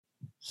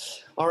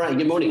All right,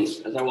 good morning.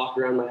 As I walk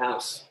around my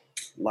house,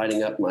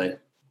 lighting up my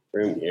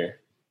room here.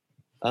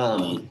 We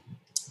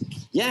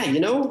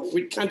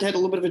kind of had a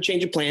little bit of a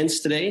change of plans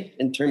today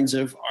in terms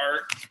of our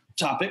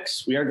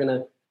topics. We are going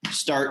to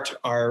start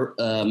our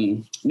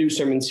new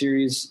sermon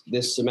series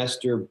this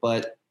semester,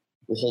 but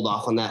we'll hold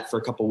off on that for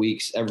a couple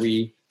weeks.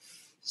 Every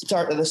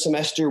start of the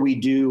semester, we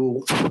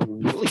do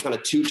really kind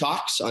of 2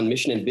 talks on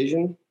mission and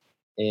vision,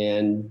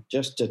 and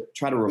just to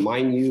try to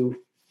remind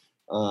you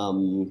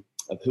of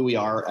who we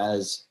are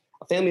as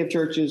a family of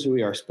churches, who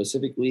we are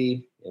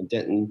specifically in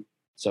Denton.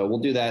 So we'll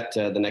do that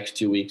the next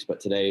 2 weeks, but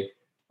today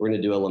we're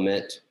going to do a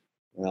lament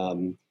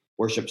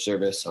worship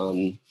service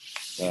on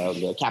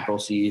the Capitol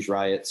siege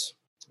riots.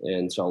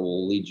 And so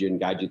we'll lead you and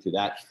guide you through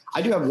that.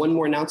 I do have one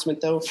more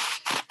announcement, though,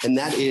 and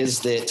that is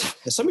that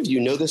some of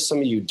you know this, some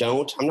of you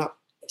don't. I'm not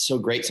so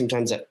great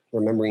sometimes at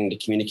remembering to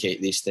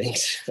communicate these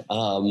things.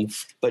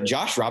 But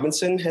Josh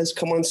Robinson has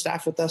come on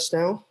staff with us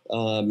now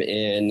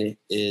and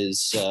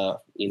is,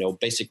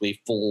 basically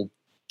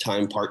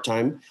full-time,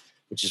 part-time,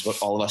 which is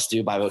what all of us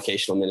do,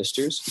 bivocational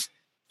ministers.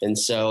 And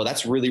so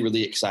that's really,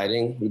 really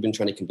exciting. We've been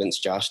trying to convince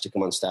Josh to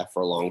come on staff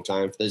for a long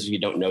time. For those of you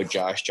who don't know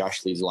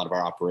Josh leads a lot of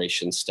our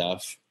operations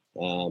stuff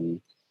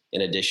in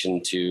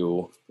addition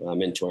to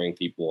mentoring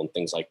people and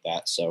things like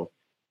that. So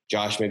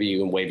Josh, maybe you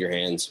can wave your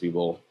hands.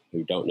 People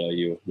who don't know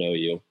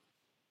you.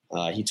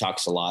 He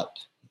talks a lot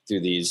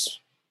through these,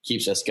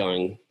 keeps us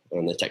going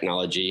on the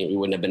technology. We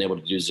wouldn't have been able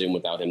to do Zoom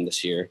without him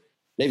this year.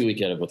 Maybe we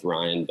could have with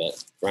Ryan,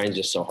 but Ryan's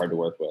just so hard to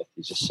work with.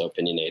 He's just so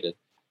opinionated.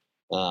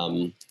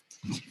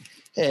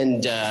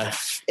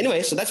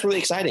 Anyway, so that's really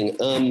exciting.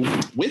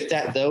 With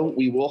that, though,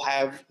 we will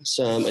have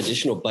some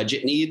additional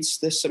budget needs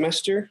this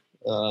semester.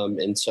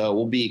 And so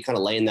we'll be kind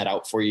of laying that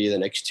out for you the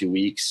next 2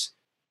 weeks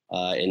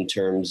in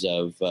terms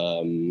of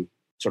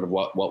sort of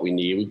what we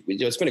need.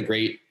 It's been a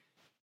great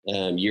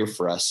year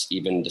for us,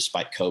 even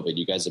despite COVID.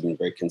 You guys have been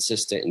very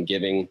consistent in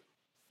giving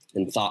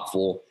and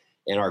thoughtful.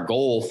 And our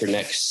goal for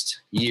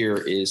next year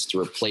is to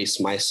replace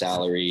my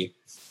salary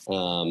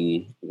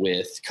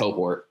with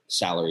cohort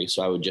salary.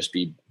 So I would just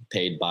be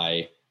paid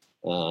by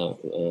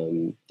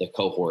the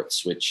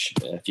cohorts, which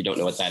if you don't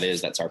know what that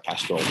is, that's our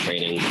pastoral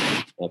training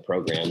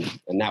program.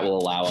 And that will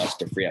allow us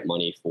to free up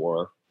money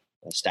for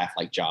staff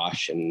like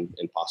Josh and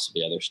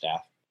possibly other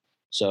staff.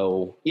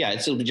 So yeah,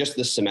 it's just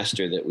this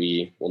semester that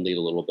we will need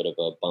a little bit of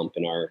a bump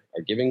in our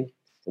giving,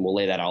 and we'll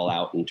lay that all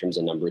out in terms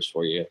of numbers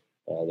for you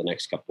the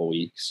next couple of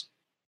weeks.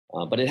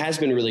 But it has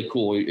been really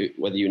cool.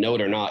 Whether you know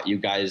it or not, you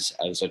guys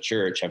as a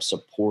church have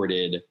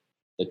supported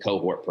the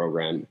cohort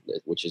program,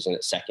 which is in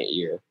its second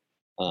year.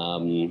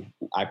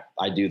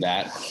 I do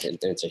that, and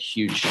it's a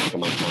huge chunk of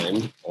my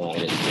time.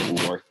 And it's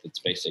Denton North that's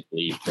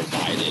basically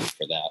provided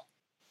for that.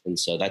 And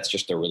so that's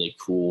just a really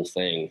cool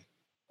thing.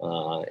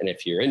 And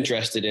if you're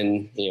interested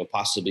in,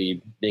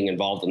 possibly being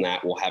involved in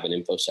that, we'll have an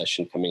info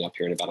session coming up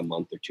here in about a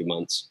month or 2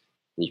 months.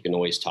 And you can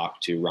always talk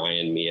to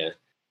Ryan, Mia,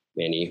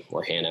 Manny,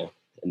 or Hannah,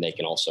 and they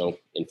can also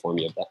inform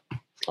you of that.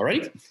 All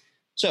right.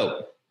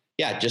 So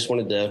yeah, just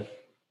wanted to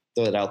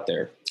throw it out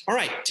there. All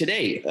right.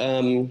 Today,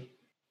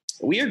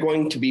 we are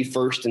going to be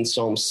first in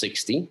Psalm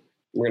 60.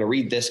 We're going to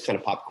read this kind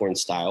of popcorn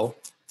style.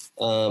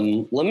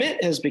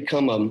 Lament has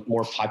become a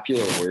more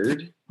popular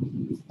word,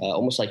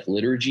 almost like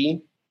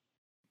liturgy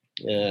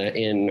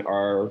in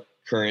our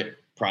current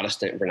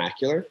Protestant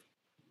vernacular.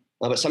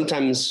 But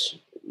sometimes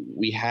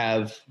we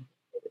have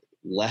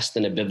less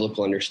than a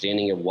biblical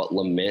understanding of what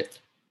lament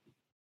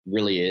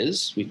really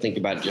is. We think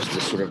about it just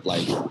as sort of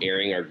like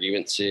airing our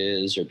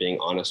grievances or being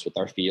honest with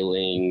our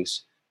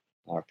feelings,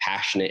 are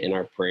passionate in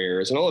our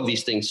prayers, and all of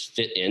these things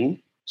fit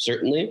in,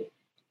 certainly.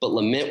 But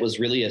lament was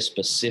really a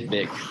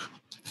specific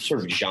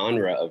sort of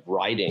genre of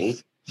writing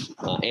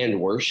and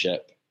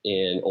worship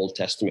in Old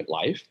Testament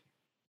life.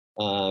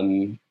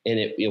 And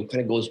it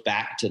kind of goes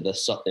back to the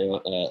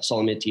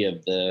solemnity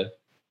of the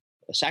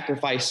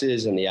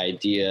sacrifices and the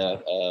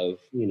idea of,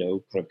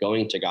 kind of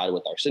going to God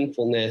with our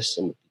sinfulness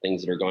and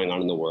things that are going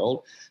on in the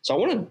world. So I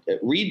want to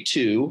read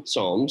 2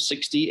 Psalms,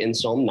 60 and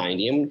Psalm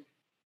 90.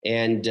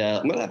 And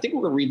I think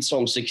we're going to read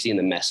Psalm 60 in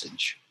the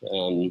Message.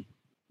 I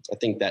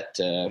think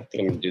I'm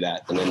going to do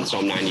that. And then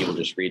Psalm 90, we'll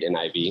just read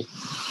NIV.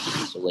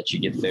 So I'll let you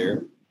get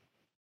there.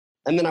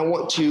 And then I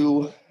want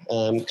to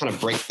kind of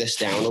break this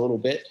down a little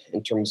bit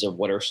in terms of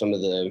what are some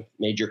of the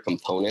major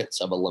components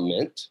of a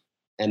lament.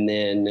 And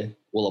then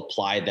we'll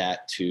apply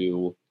that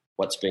to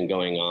what's been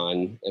going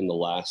on in the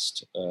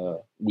last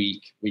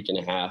week and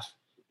a half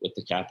with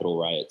the Capitol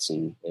riots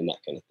and that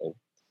kind of thing.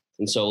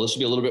 And so this will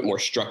be a little bit more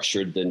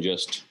structured than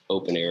just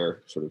open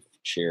air sort of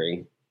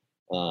sharing,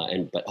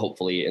 but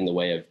hopefully in the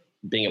way of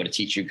being able to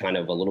teach you kind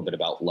of a little bit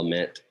about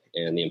lament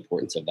and the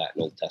importance of that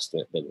in Old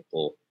Testament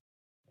biblical,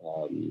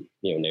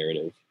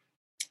 narrative.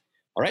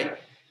 All right.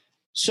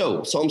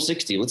 So Psalm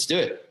 60, let's do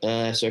it.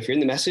 So if you're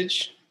in the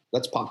Message,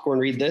 let's popcorn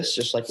read this,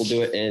 just like we'll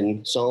do it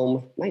in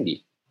Psalm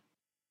 90.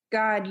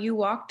 God, you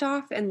walked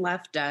off and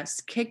left us,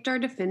 kicked our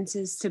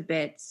defenses to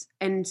bits,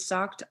 and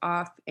stalked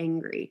off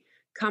angry.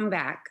 Come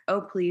back.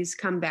 Oh, please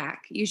come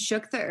back. You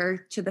shook the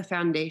earth to the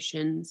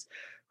foundations,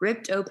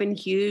 ripped open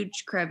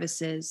huge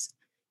crevices,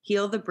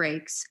 heal the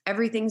breaks.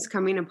 Everything's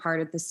coming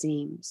apart at the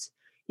seams.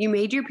 You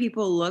made your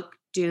people look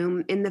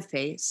doom in the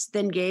face,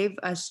 then gave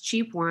us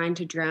cheap wine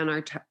to drown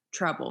our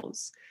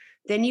troubles.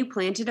 Then you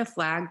planted a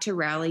flag to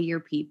rally your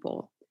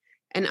people,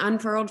 an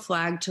unfurled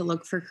flag to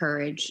look for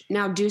courage.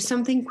 Now do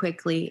something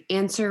quickly,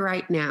 answer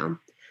right now,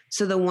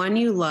 so the one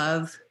you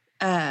love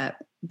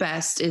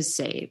best is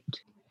saved.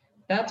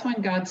 That's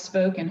when God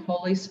spoke in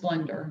holy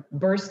splendor.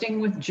 Bursting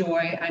with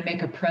joy, I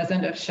make a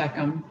present of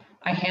Shechem.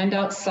 I hand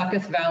out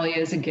Succoth Valley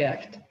as a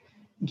gift.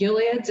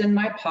 Gilead's in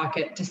my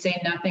pocket, to say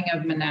nothing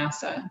of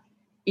Manasseh.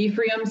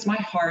 Ephraim's my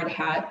hard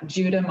hat,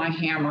 Judah my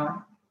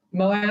hammer.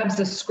 Moab's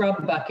a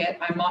scrub bucket,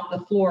 I mop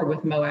the floor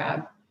with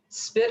Moab.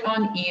 Spit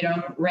on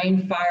Edom,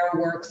 rain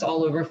fireworks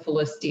all over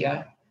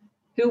Philistia.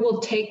 Who will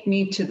take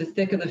me to the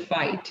thick of the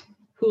fight?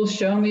 Who will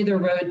show me the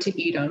road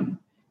to Edom?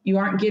 You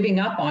aren't giving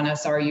up on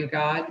us, are you,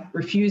 God?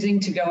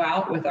 Refusing to go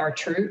out with our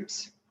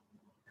troops?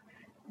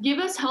 Give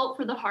us help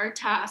for the hard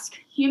task.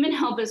 Human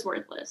help is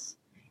worthless.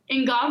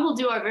 And God will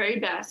do our very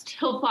best.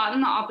 He'll plot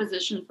in the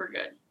opposition for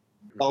good.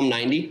 Psalm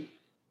 90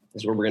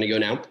 is where we're going to go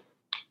now.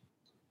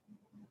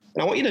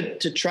 And I want you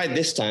to try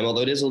this time,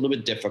 although it is a little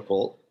bit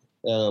difficult,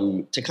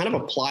 to kind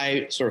of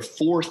apply sort of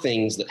four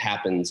things that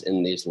happens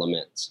in these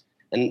laments.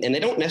 And they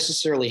don't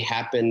necessarily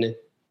happen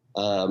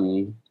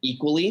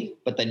equally,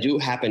 but they do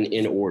happen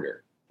in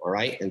order. All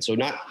right. And so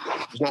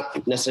it's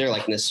not necessarily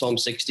like in this Psalm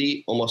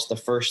 60, almost the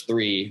first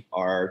three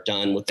are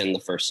done within the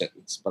first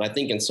sentence. But I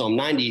think in Psalm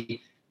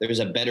 90, there's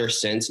a better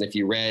sense. And if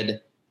you read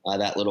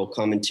that little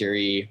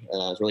commentary,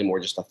 it's really more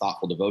just a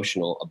thoughtful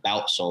devotional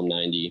about Psalm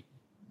 90,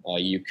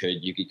 you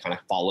could kind of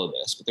follow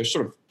this. But there's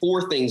sort of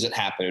four things that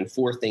happen and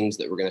four things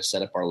that we're going to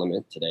set up our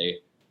lament today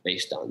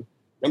based on.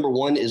 Number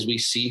one is we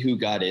see who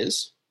God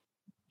is.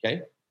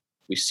 Okay.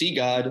 We see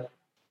God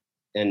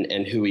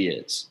and who he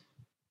is.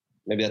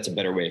 Maybe that's a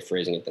better way of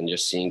phrasing it than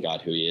just seeing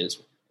God who he is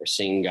or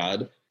seeing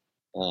God.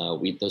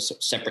 Those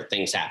separate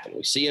things happen.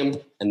 We see him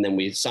and then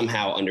we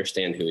somehow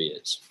understand who he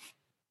is.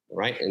 All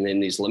right. And in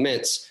these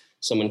laments,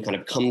 someone kind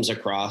of comes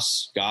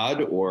across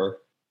God or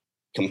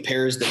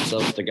compares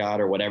themselves to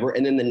God or whatever.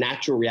 And then the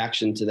natural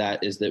reaction to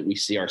that is that we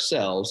see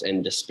ourselves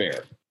and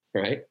despair.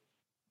 Right.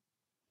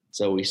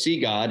 So we see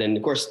God. And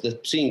of course, the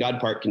seeing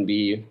God part can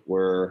be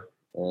we're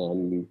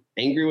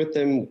angry with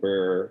him,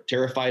 we're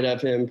terrified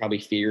of him. Probably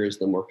fear is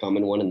the more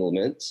common one in the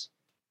laments.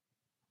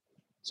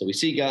 So we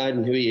see God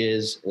and who he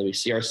is, and we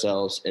see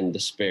ourselves in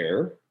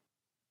despair.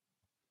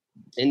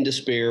 In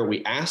despair,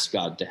 we ask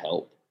God to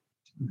help.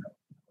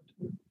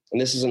 And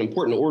this is an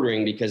important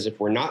ordering because if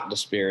we're not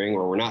despairing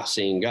or we're not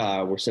seeing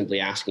God, we're simply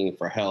asking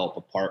for help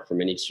apart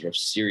from any sort of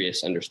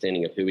serious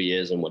understanding of who he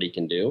is and what he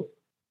can do.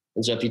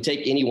 And so if you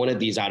take any one of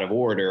these out of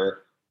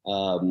order,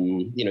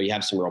 you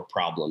have some real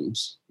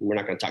problems. We're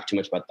not going to talk too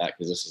much about that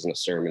because this isn't a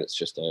sermon. It's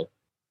just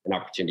an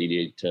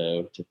opportunity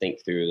to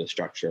think through the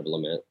structure of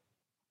lament.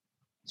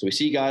 So we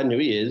see God and who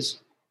he is.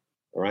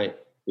 All right.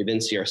 We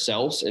then see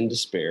ourselves in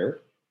despair.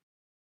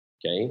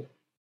 Okay.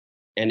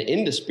 And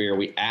in despair,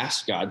 we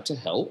ask God to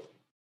help.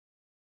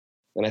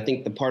 And I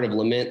think the part of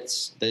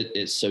laments that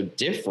is so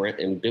different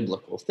in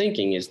biblical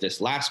thinking is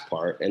this last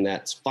part. And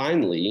that's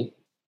finally,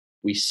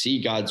 we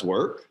see God's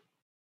work,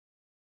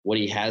 what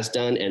he has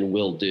done and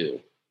will do.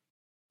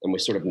 And we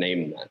sort of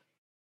name that.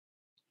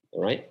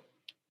 All right.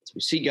 So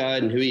we see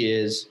God and who he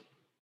is,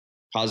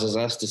 causes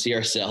us to see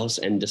ourselves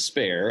and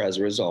despair as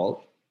a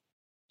result.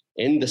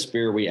 In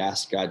despair, we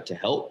ask God to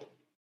help.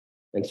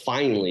 And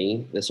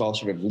finally, this all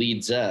sort of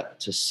leads up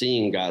to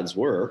seeing God's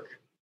work,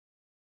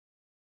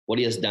 what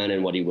he has done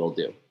and what he will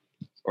do.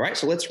 All right.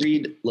 So let's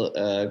read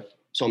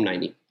Psalm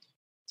 90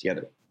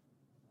 together.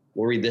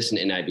 We'll read this in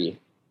NIV.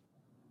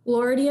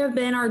 Lord, you have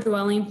been our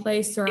dwelling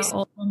place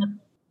throughout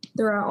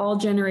all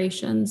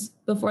generations.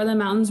 Before the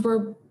mountains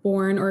were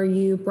born, or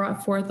you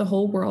brought forth the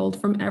whole world,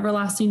 from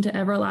everlasting to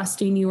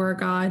everlasting, you are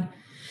God.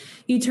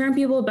 You turn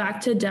people back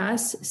to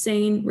dust,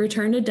 saying,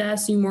 return to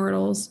dust, you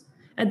mortals.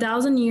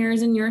 1,000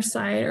 years in your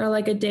sight are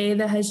like a day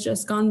that has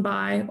just gone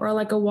by, or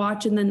like a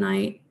watch in the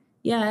night.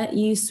 Yet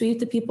you sweep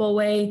the people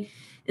away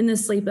in the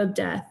sleep of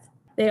death.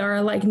 They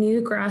are like new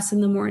grass in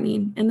the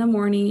morning. In the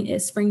morning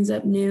it springs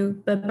up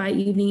new, but by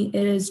evening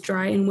it is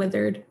dry and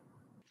withered.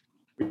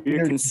 We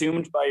are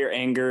consumed by your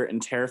anger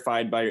and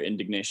terrified by your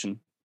indignation.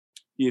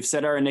 You have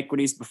set our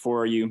iniquities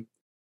before you,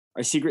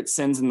 our secret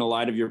sins in the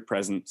light of your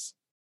presence.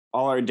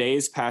 All our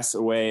days pass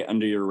away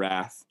under your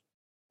wrath.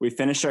 We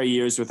finish our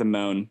years with a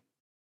moan.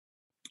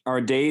 Our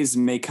days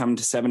may come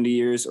to 70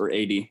 years or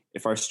 80,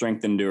 if our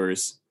strength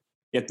endures.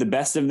 Yet the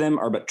best of them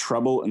are but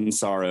trouble and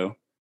sorrow,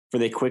 for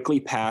they quickly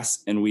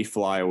pass and we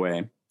fly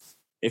away.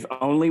 If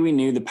only we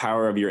knew the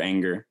power of your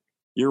anger.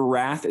 Your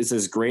wrath is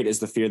as great as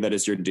the fear that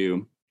is your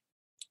due.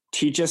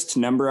 Teach us to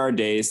number our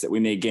days that we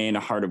may gain a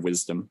heart of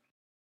wisdom.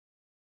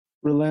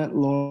 Relent,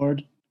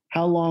 Lord.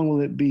 How long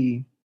will it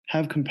be?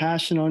 Have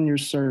compassion on your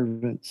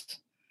servants.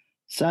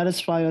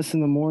 Satisfy us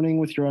in the morning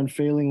with your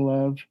unfailing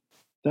love,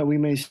 that we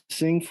may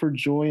sing for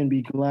joy and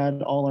be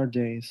glad all our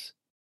days.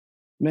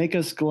 Make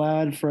us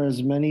glad for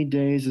as many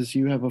days as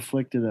you have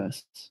afflicted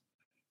us,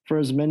 for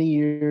as many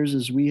years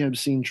as we have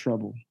seen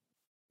trouble.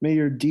 May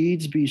your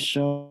deeds be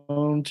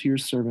shown to your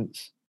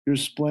servants, your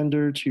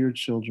splendor to your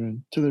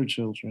children, to their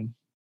children.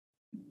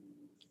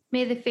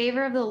 May the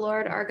favor of the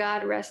Lord our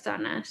God rest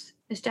on us.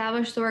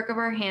 Establish the work of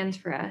our hands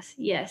for us.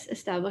 Yes,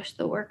 establish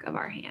the work of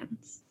our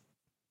hands.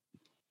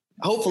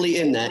 Hopefully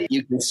in that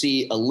you can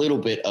see a little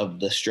bit of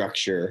the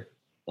structure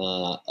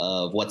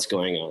of what's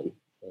going on.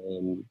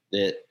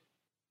 That,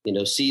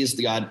 sees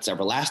the God that's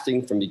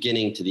everlasting from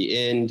beginning to the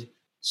end,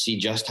 see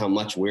just how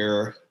much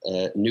we're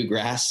new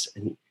grass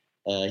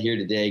here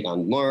today,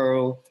 gone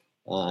tomorrow,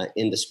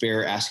 in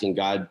despair, asking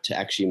God to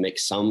actually make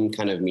some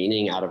kind of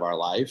meaning out of our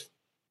life.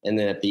 And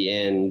then at the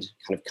end,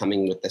 kind of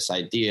coming with this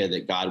idea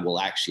that God will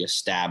actually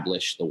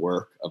establish the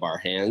work of our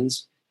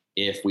hands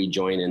if we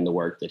join in the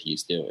work that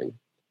he's doing.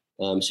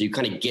 So you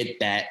kind of get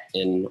that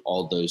in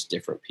all those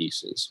different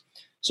pieces.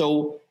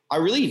 So I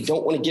really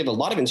don't want to give a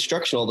lot of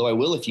instruction, although I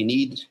will if you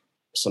need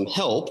some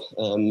help.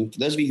 For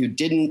those of you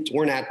who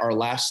weren't at our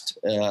last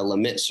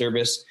lament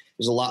service, it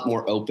was a lot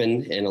more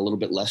open and a little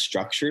bit less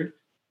structured,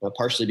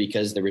 partially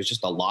because there was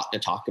just a lot to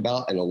talk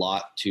about and a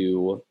lot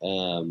to,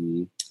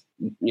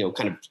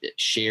 kind of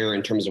share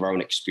in terms of our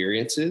own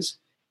experiences.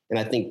 And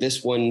I think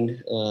this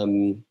one,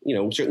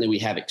 certainly we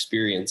have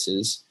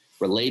experiences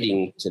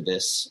relating to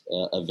this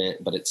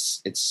event, but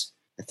it's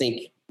I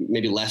think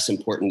maybe less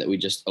important that we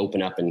just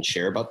open up and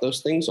share about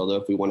those things. Although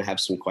if we want to have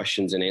some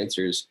questions and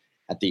answers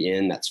at the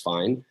end, that's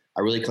fine.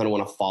 I really kind of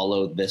want to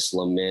follow this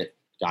lament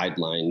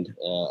guideline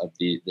of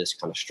this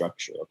kind of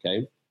structure.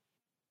 Okay.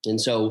 And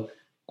so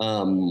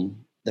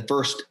the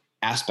first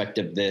aspect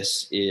of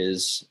this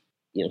is,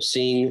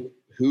 seeing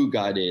who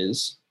God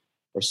is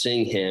or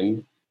seeing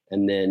him,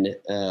 and then,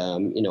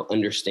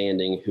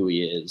 understanding who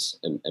he is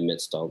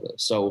amidst all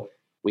this. So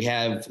we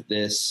have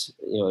this,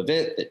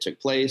 event that took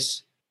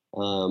place,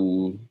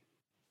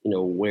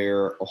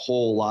 where a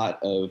whole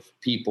lot of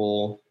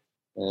people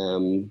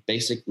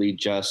basically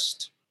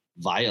just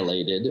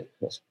violated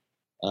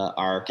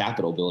our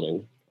Capitol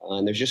building.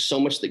 And there's just so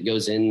much that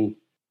goes into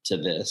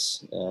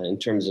this in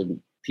terms of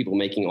people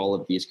making all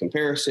of these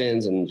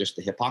comparisons and just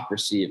the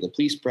hypocrisy of the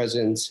police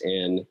presence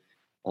and,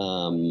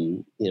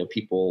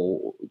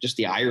 people, just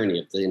the irony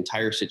of the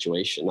entire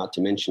situation, not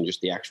to mention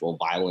just the actual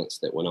violence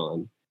that went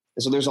on.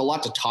 And so there's a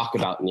lot to talk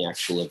about in the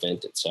actual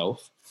event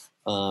itself.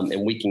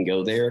 And we can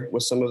go there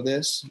with some of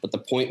this, but the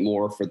point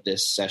more for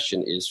this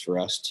session is for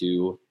us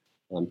to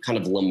kind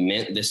of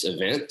lament this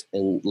event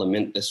and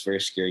lament this very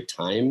scary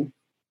time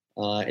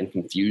and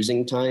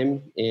confusing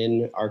time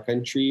in our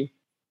country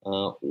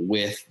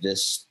with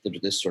this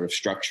sort of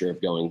structure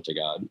of going to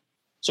God.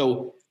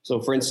 So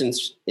for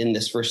instance, in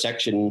this first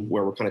section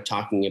where we're kind of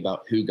talking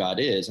about who God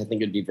is, I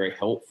think it'd be very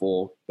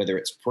helpful, whether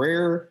it's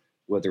prayer,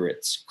 whether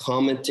it's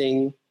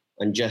commenting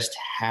on just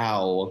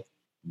how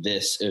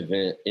this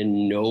event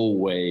in no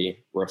way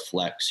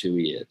reflects who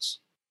he is.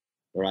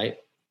 All right.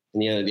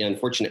 And the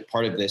unfortunate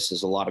part of this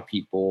is a lot of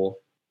people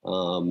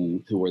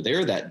who were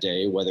there that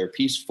day, whether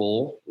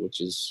peaceful, which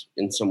is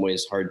in some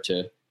ways hard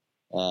to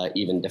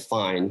even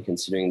define,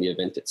 considering the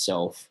event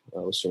itself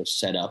was sort of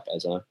set up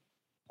as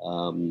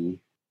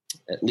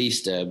at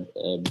least a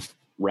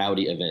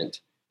rowdy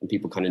event, and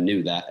people kind of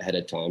knew that ahead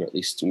of time, or at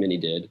least many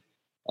did.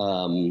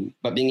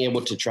 But being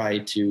able to try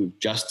to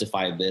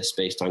justify this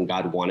based on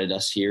God wanted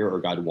us here or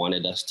God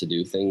wanted us to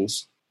do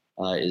things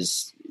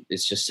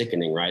it's just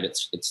sickening, right?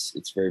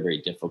 It's very, very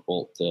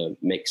difficult to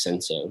make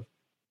sense of.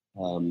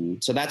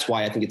 So that's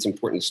why I think it's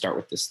important to start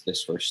with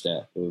this first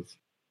step of,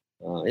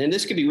 and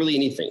this could be really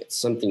anything. It's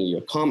something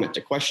you comment,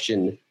 a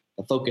question.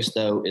 The focus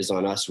though is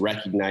on us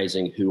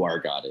recognizing who our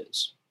God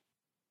is.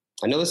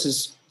 I know this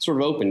is sort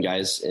of open,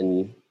 guys,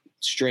 and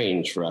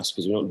strange for us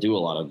because we don't do a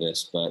lot of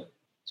this, but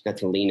it's got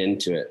to lean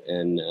into it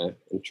and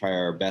try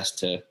our best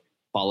to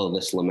follow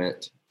this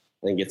lament.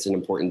 I think it's an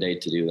important day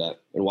to do that.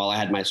 And while I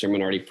had my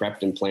sermon already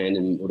prepped and planned,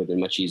 and it would have been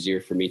much easier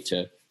for me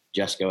to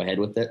just go ahead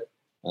with it,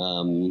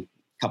 a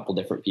couple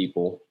different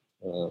people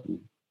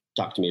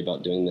talked to me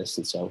about doing this,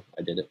 and so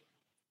I did it.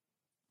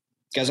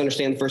 You guys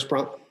understand the first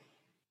prompt?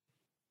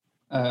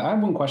 I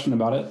have one question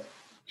about it.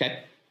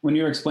 Okay. When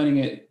you were explaining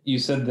it, you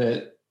said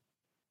that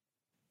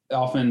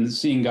often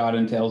seeing God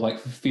entails like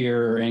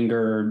fear or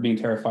anger or being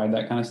terrified,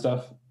 that kind of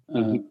stuff.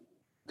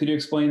 Could you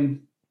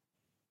explain?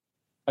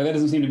 Like, that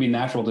doesn't seem to be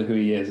natural to who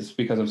he is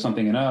because of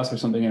something in us or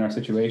something in our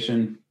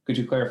situation. Could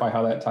you clarify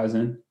how that ties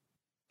in?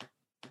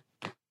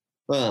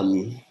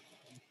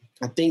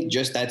 I think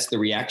just that's the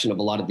reaction of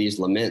a lot of these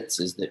laments,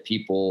 is that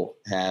people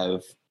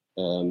have,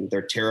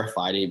 they're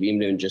terrified,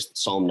 even in just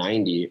Psalm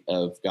 90,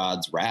 of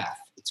God's wrath.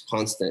 It's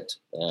constant,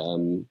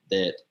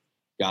 that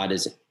God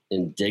is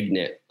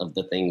indignant of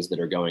the things that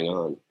are going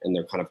on, and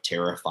they're kind of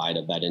terrified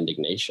of that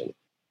indignation.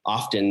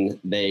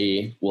 Often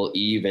they will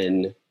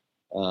even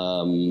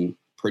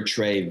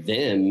portray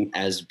them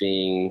as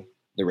being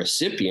the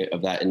recipient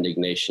of that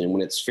indignation,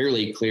 when it's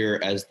fairly clear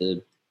as the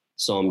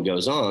psalm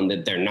goes on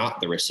that they're not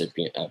the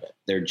recipient of it.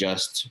 They're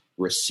just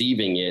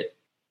receiving it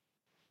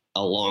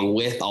along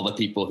with all the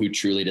people who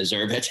truly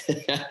deserve it.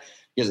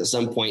 Because at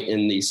some point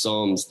in these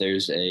Psalms,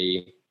 there's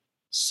a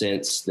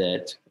sense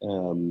that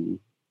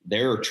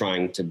they're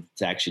trying to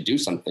actually do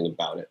something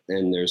about it.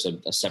 And there's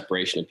a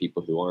separation of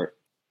people who aren't.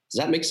 Does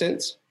that make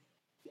sense?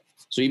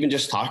 So even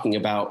just talking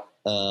about,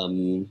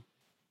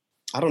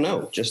 I don't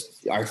know,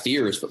 just our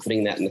fears, but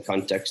putting that in the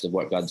context of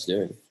what God's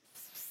doing.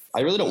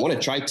 I really don't want to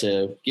try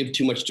to give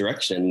too much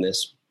direction in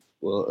this.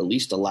 We'll at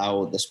least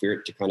allow the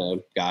Spirit to kind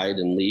of guide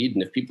and lead.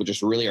 And if people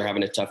just really are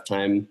having a tough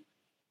time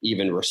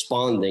even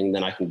responding,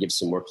 then I can give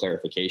some more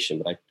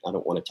clarification, but I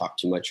don't want to talk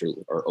too much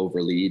or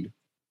overlead.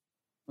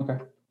 Okay.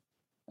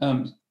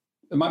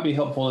 It might be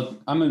helpful.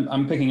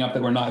 I'm picking up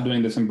that we're not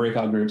doing this in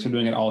breakout groups. We're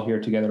doing it all here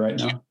together right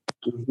now.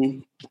 Mm-hmm.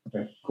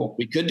 Okay, cool.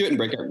 We could do it in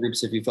breakout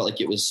groups if you felt like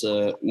it was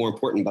more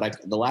important, but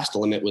the last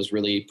element was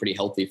really pretty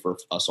healthy for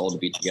us all to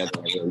be together.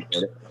 I really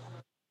enjoyed it.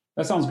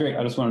 That sounds great.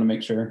 I just wanted to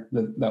make sure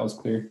that was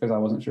clear because I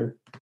wasn't sure.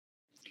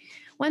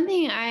 One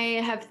thing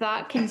I have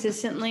thought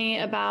consistently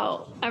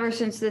about ever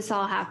since this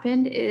all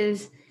happened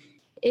is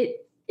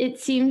it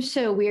seems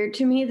so weird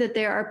to me that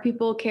there are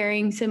people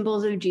carrying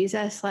symbols of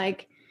Jesus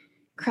like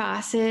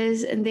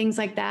crosses and things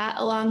like that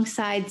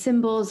alongside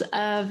symbols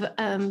of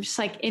just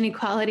like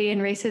inequality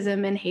and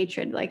racism and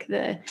hatred, like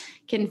the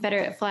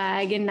Confederate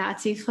flag and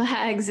Nazi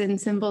flags and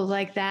symbols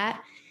like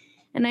that.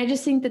 And I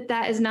just think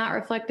that is not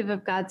reflective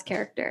of God's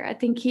character. I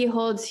think he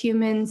holds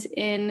humans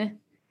in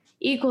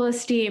equal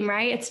esteem,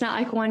 right? It's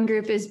not like one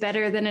group is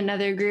better than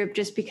another group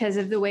just because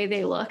of the way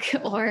they look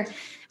or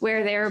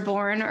where they were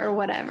born or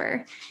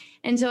whatever.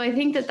 And so I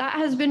think that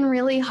has been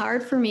really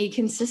hard for me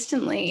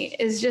consistently,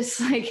 is just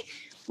like,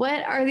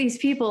 what are these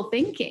people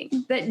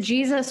thinking? That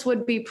Jesus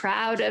would be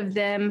proud of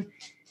them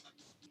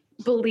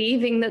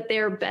believing that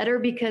they're better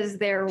because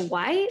they're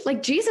white?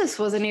 Like Jesus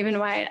wasn't even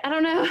white. I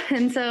don't know.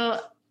 And so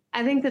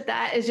I think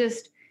that is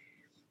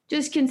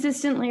just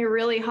consistently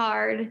really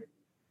hard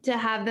to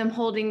have them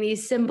holding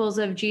these symbols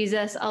of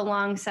Jesus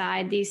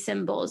alongside these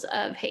symbols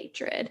of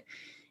hatred.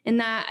 And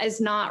that is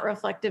not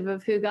reflective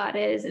of who God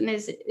is and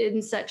is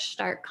in such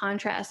stark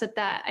contrast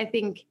that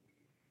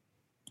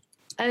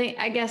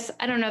I guess,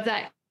 I don't know if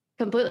that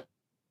completely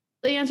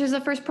answers the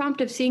first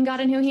prompt of seeing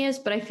God and who he is,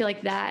 but I feel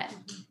like that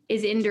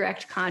is in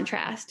direct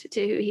contrast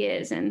to who he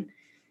is. And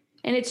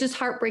it's just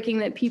heartbreaking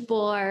that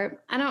people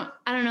are, I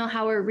don't know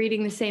how we're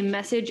reading the same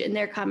message and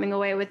they're coming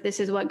away with, this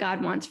is what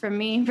God wants from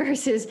me,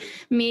 versus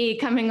me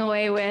coming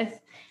away with,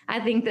 I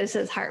think this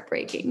is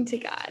heartbreaking to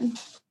God.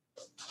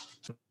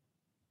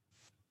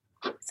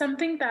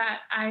 Something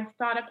that I've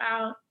thought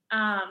about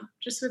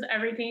just with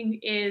everything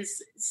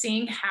is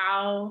seeing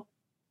how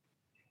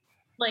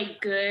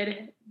like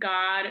good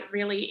God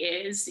really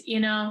is,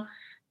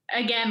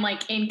 again,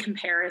 like in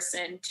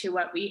comparison to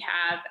what we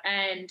have.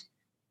 And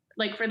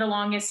like for the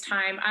longest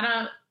time, I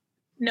don't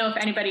know if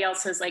anybody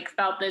else has like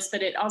felt this,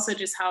 but it also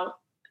just how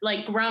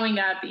like growing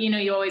up,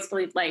 you always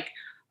believe like,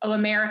 oh,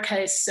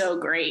 America is so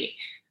great.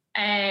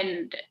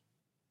 And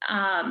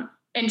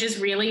just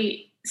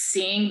really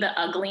seeing the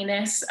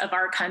ugliness of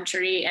our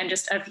country and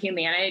just of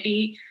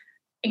humanity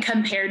and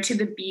compared to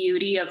the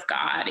beauty of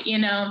God,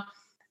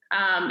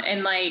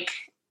 and like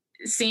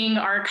seeing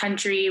our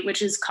country,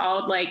 which is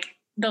called like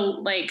the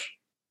like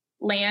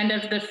land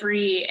of the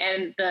free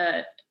and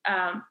the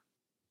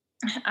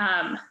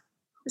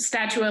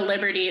Statue of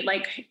Liberty,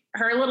 like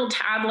her little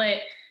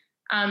tablet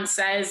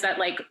says that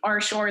like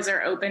our shores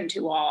are open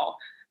to all.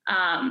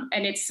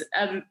 And it's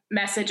a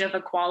message of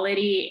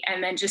equality.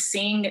 And then just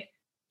seeing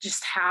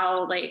just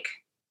how like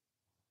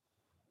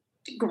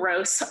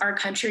gross our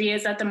country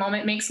is at the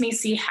moment makes me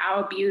see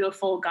how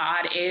beautiful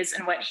God is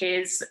and what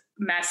his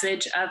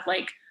message of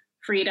like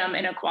freedom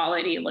and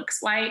equality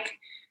looks like,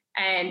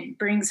 and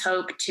brings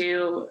hope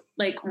to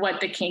like what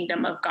the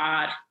kingdom of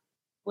God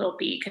will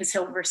be, because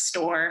he'll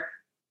restore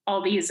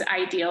all these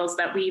ideals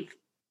that we've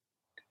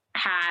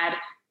had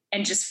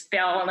and just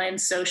fallen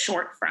so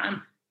short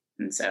from.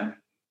 And so.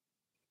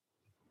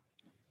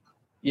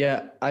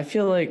 Yeah, I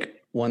feel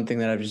like one thing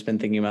that I've just been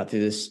thinking about through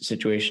this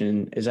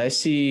situation is I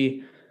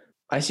see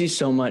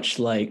so much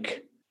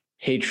like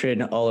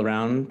hatred all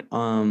around,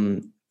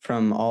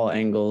 from all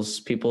angles.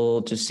 People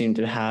just seem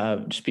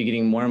to be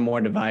getting more and more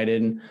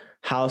divided.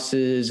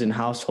 Houses and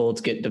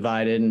households get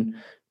divided.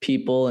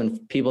 People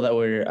that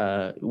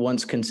were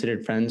once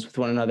considered friends with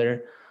one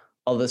another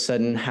all of a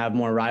sudden have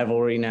more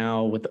rivalry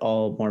now, with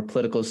all more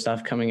political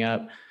stuff coming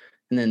up.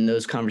 And then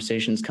those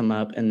conversations come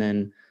up and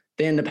then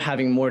they end up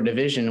having more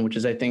division, which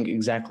is, I think,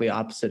 exactly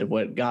opposite of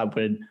what God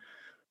would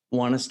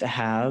want us to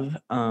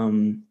have.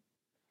 And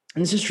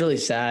it's just really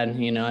sad.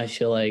 I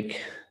feel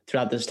like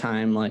throughout this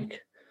time,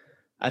 like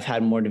I've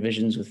had more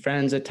divisions with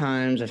friends at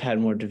times. I've had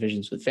more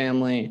divisions with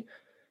family.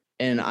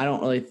 And I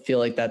don't really feel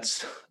like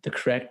that's the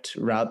correct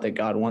route that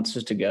God wants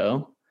us to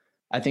go.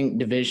 I think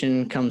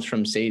division comes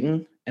from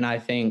Satan. And I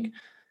think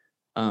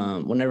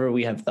whenever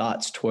we have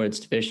thoughts towards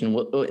division,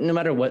 no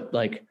matter what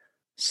like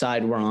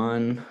side we're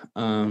on,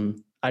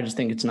 I just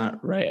think it's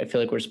not right. I feel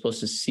like we're supposed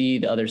to see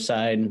the other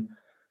side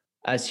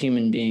as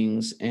human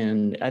beings.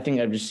 And I think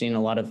I've just seen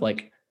a lot of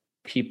like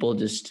people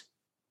just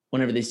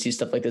whenever they see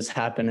stuff like this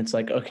happen, it's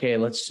like, okay,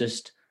 let's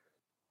just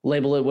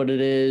label it what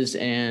it is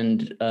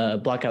and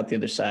block out the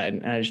other side.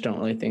 And I just don't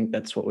really think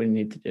that's what we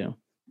need to do.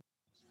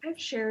 I've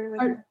shared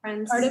with my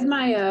friends. Part of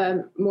my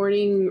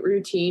morning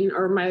routine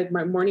or my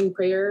morning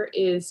prayer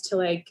is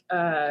to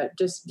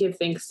just give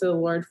thanks to the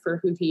Lord for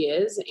who he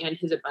is and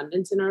his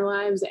abundance in our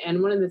lives.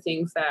 And one of the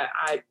things that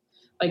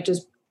I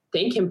just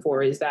thank him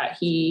for is that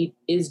he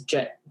is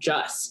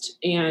just.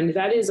 And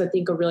that is, I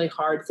think, a really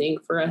hard thing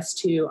for us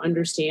to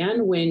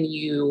understand when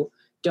you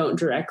don't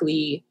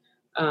directly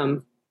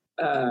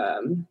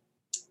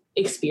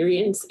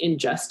experience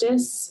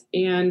injustice.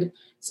 And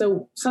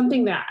so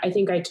something that I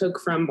think I took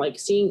from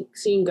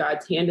seeing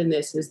God's hand in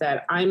this is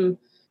that I'm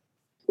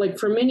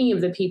for many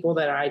of the people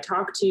that I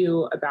talked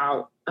to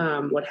about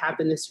what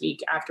happened this week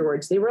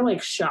afterwards, they were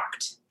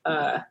shocked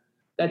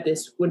that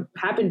this would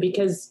happen,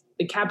 because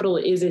the Capitol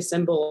is a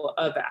symbol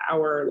of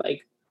our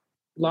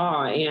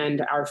law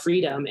and our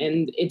freedom,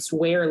 and it's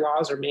where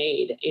laws are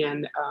made,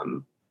 and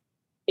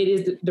it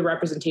is the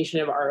representation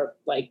of our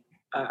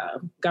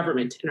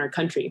government in our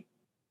country.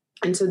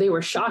 And so they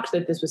were shocked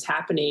that this was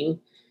happening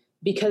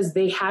because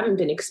they haven't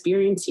been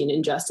experiencing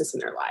injustice in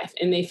their life,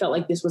 and they felt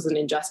like this was an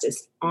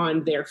injustice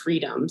on their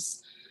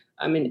freedoms,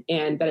 and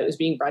that it was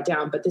being brought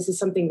down. But this is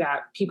something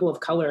that people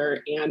of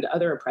color and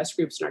other oppressed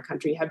groups in our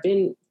country have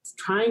been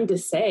trying to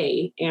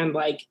say and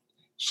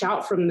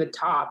shout from the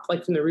top,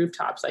 from the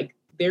rooftops,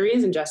 there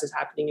is injustice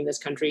happening in this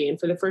country. And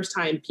for the first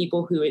time,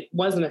 people who it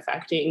wasn't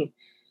affecting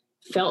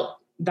felt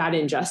that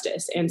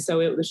injustice. And so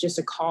it was just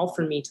a call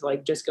for me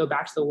to just go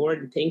back to the Lord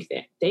and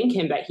thank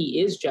him that he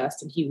is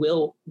just and he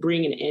will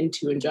bring an end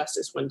to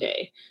injustice one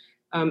day.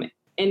 And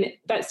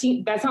that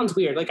sounds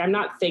weird. I'm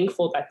not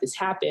thankful that this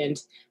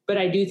happened, but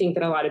I do think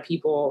that a lot of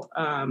people,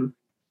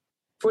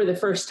 for the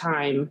first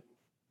time,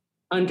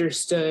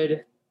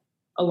 understood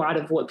a lot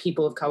of what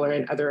people of color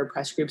and other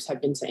oppressed groups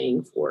have been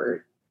saying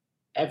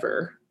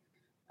forever.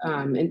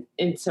 And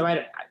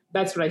so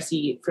that's what I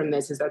see from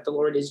this, is that the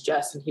Lord is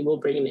just and he will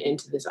bring an end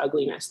to this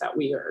ugliness that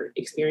we are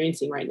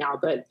experiencing right now.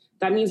 But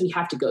that means we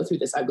have to go through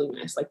this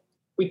ugliness.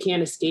 We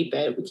can't escape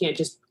it. We can't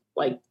just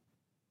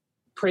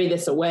pray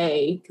this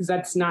away, because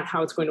that's not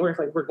how it's going to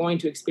work. We're going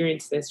to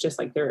experience this just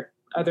like there are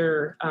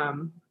other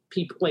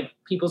people,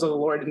 peoples of the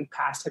Lord in the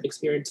past have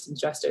experienced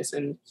injustice,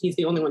 and he's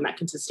the only one that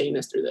can sustain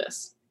us through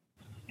this.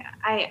 Yeah,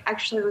 I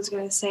actually was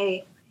going to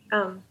say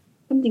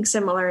something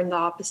similar in the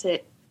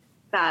opposite,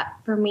 that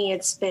for me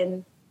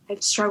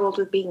I've struggled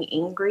with being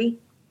angry.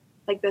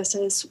 This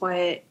is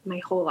what my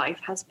whole life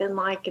has been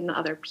like, and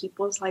other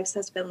people's lives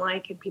has been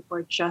like, and people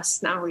are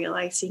just now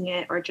realizing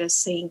it, or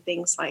just saying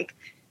things like,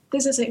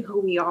 this isn't who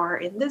we are,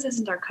 and this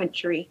isn't our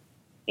country,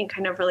 and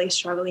kind of really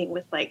struggling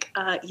with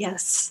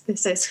yes,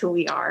 this is who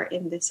we are,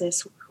 and this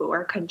is who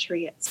our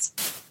country is.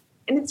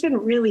 And it's been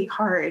really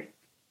hard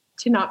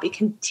to not be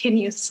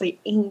continuously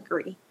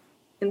angry.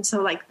 And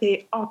so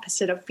the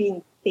opposite of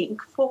being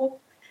thankful,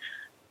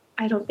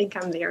 I don't think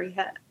I'm there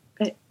yet.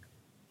 But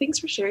thanks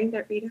for sharing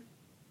that, Rita.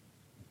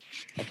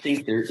 I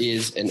think there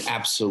is an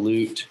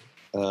absolute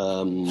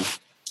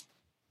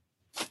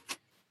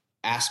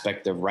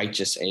aspect of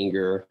righteous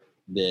anger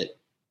that,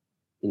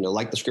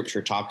 like the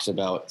scripture talks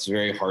about, it's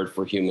very hard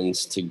for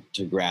humans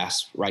to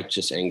grasp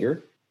righteous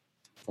anger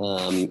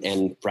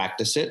and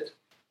practice it.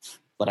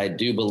 But I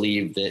do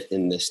believe that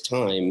in this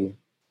time,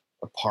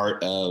 a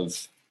part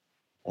of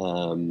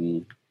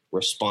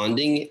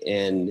responding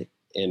and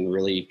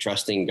really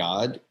trusting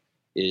God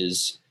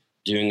is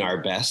doing our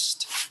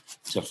best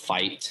to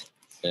fight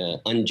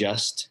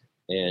unjust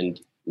and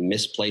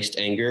misplaced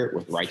anger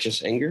with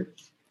righteous anger.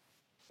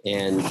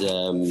 And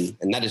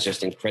that is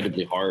just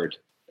incredibly hard.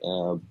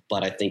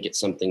 But I think it's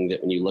something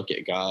that when you look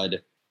at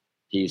God,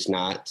 he's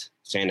not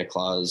Santa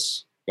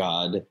Claus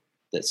God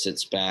that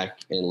sits back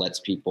and lets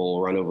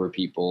people run over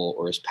people,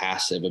 or is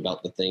passive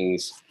about the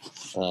things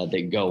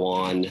that go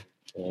on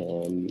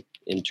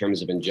in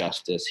terms of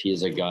injustice. He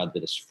is a God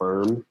that is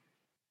firm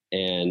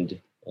and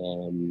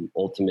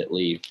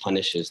ultimately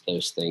punishes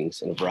those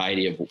things in a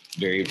variety of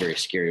very, very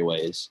scary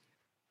ways.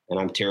 And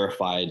I'm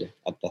terrified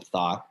at the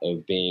thought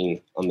of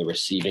being on the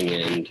receiving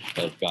end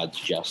of God's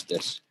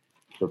justice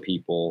for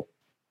people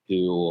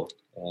who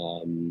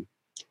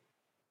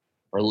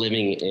are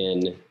living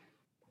in,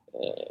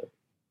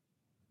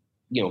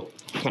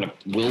 kind of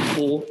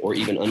willful or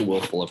even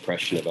unwillful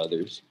oppression of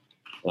others.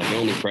 I can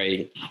only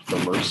pray for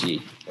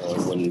mercy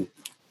when,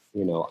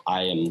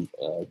 I am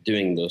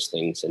doing those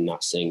things and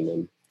not seeing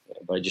them.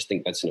 But I just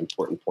think that's an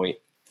important point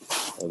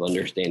of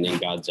understanding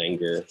God's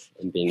anger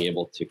and being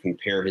able to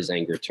compare his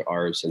anger to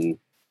ours, and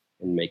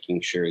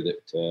making sure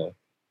that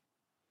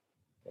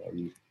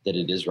that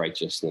it is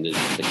righteous and it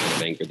is the kind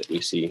of anger that we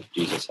see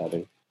Jesus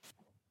having.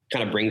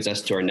 Kind of brings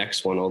us to our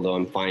next one, although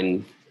I'm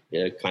fine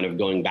kind of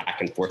going back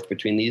and forth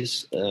between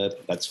these.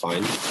 That's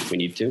fine if we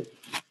need to.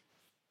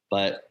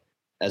 But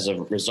as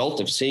a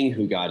result of seeing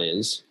who God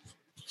is,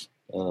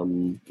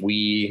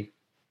 we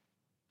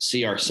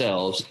see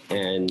ourselves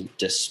and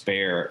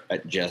despair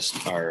at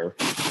just our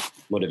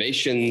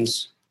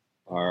motivations,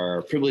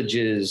 our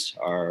privileges,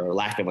 our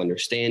lack of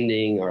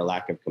understanding, our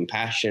lack of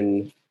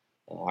compassion,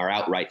 our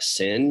outright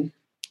sin,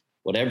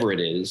 whatever it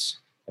is,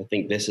 I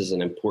think this is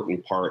an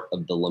important part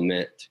of the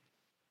lament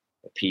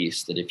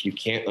piece, that if you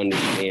can't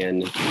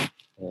understand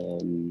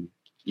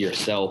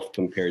yourself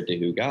compared to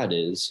who God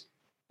is,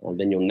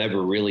 then you'll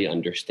never really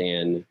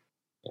understand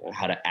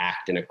how to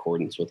act in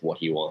accordance with what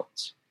he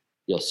wants.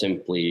 You'll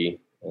simply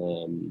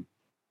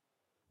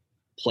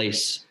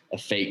place a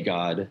fake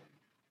God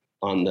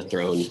on the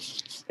throne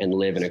and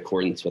live in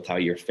accordance with how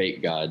your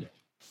fake God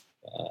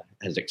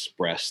has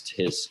expressed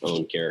his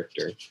own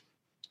character.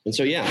 And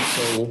so,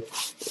 so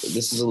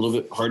this is a little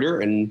bit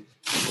harder, and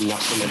not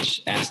so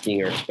much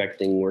asking or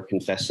expecting, we're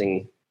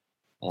confessing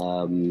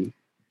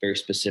very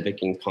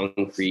specific and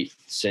concrete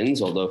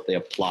sins, although if they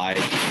apply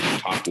to what we're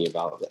talking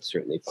about, that's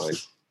certainly fine.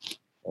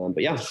 But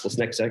this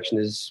next section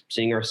is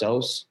seeing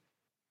ourselves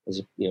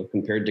as,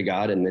 compared to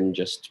God, and then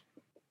just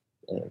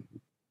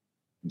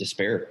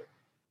despair.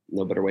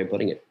 No better way of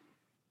putting it.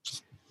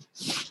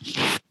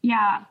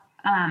 Yeah.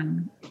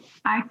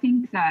 I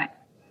think that,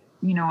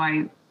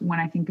 when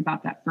I think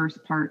about that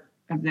first part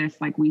of this,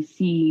 like we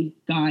see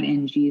God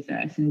in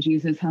Jesus, and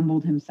Jesus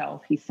humbled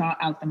himself. He sought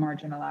out the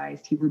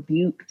marginalized. He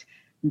rebuked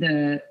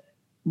the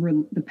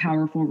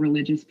powerful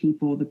religious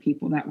people, the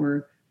people that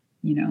were,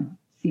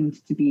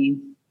 seemed to be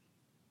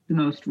the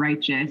most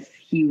righteous.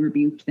 He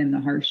rebuked them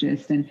the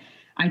harshest. And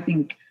I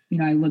think,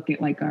 I look at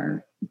like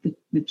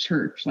the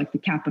church, like the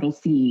capital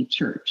C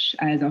church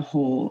as a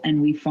whole, and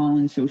we've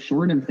fallen so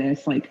short of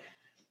this. Like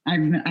I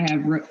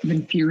have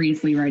been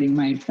furiously writing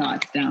my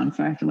thoughts down,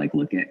 so I have to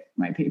look at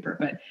my paper.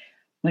 But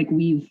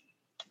we've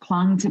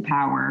clung to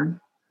power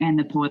and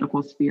the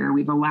political sphere.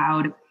 We've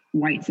allowed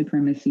white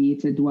supremacy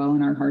to dwell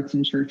in our hearts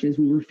and churches.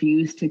 We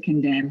refuse to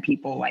condemn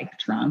people like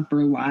Trump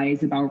or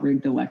lies about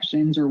rigged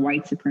elections or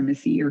white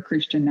supremacy or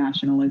Christian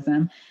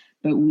nationalism,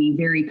 but we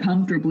very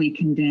comfortably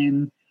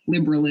condemn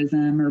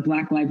liberalism or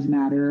Black Lives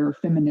Matter or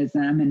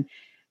feminism.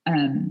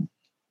 And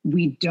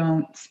we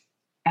don't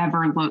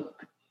ever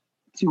look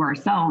to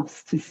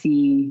ourselves to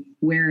see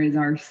where is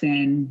our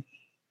sin,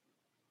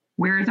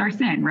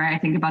 right? I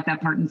think about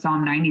that part in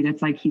Psalm 90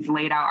 that's like he's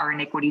laid out our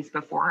iniquities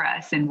before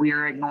us and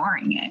we're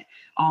ignoring it,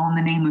 all in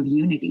the name of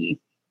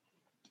unity,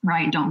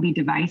 right? Don't be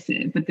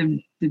divisive, but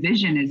the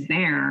division is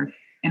there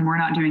and we're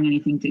not doing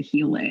anything to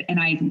heal it. And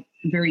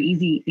it's very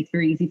easy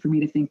for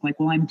me to think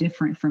well, I'm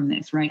different from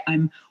this, right?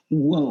 I'm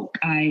woke.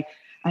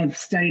 I've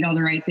studied all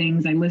the right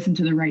things. I listen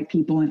to the right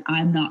people, and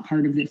I'm not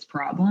part of this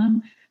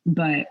problem.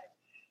 But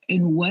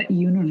in what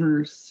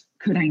universe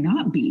could I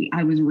not be?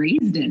 I was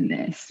raised in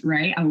this,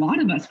 right? A lot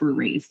of us were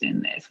raised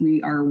in this.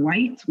 We are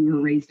white. We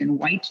were raised in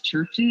white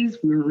churches.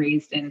 We were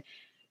raised in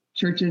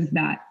churches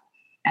that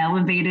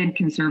elevated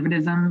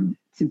conservatism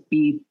to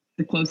be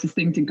the closest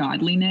thing to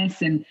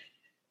godliness. And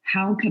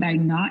how could I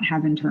not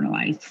have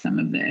internalized some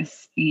of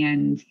this?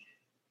 And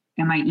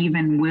am I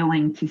even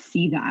willing to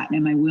see that?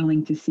 Am I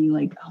willing to see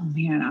oh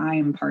man, I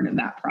am part of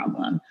that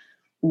problem?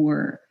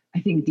 Or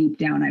I think deep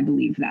down, I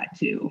believe that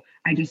too.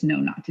 I just know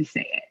not to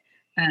say it.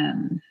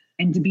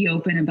 And to be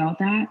open about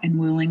that and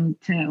willing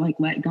to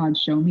let God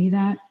show me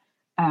that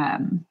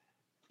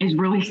is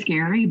really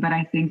scary. But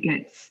I think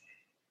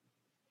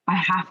I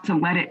have to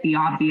let it be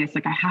obvious.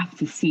 I have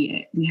to see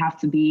it. We have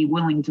to be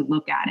willing to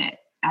look at it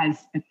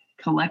as a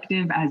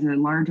collective, as a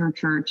larger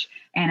church,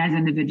 and as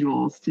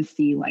individuals to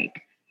see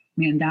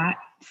man, that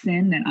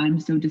sin that I'm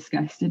so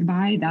disgusted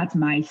by, that's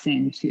my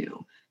sin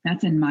too.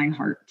 That's in my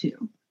heart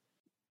too.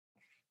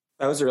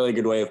 That was a really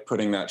good way of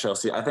putting that,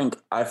 Chelsea. I think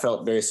I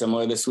felt very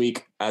similar this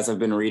week as I've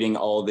been reading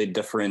all the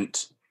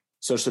different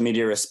social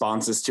media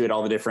responses to it,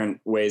 all the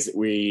different ways that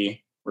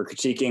we were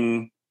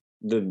critiquing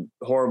the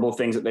horrible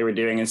things that they were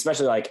doing, and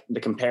especially the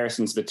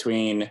comparisons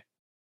between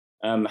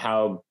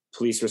how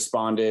police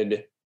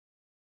responded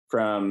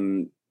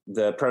from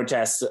the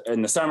protests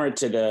in the summer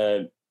to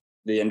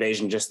the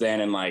invasion just then.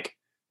 And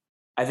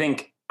I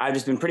think I've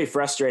just been pretty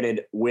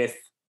frustrated with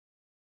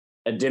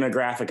a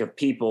demographic of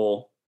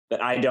people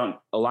that I don't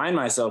align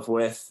myself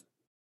with.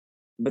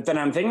 But then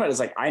I'm thinking about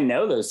it, I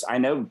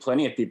know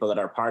plenty of people that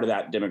are part of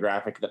that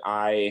demographic that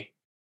I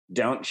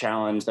don't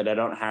challenge, that I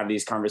don't have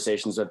these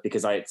conversations with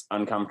because it's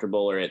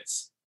uncomfortable or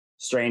it's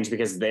strange,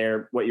 because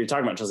they're, what you're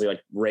talking about, Chelsea,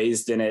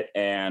 raised in it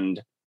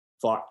and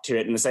flock to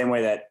it in the same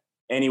way that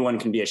anyone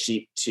can be a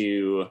sheep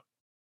to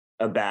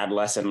a bad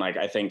lesson.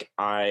 I think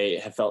I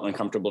have felt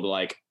uncomfortable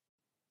to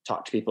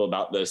talk to people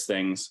about those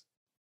things.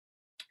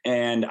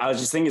 And I was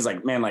just thinking,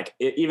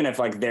 even if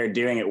they're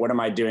doing it, what am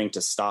I doing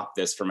to stop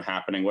this from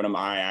happening? What am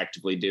I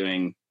actively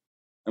doing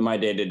in my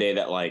day to day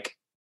that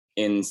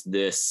ends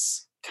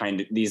these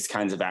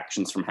kinds of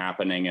actions from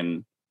happening?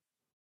 And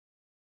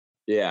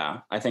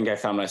I think I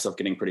found myself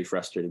getting pretty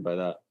frustrated by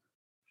that.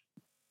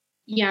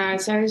 Yeah,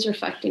 as I was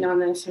reflecting on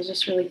this, I was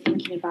just really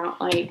thinking about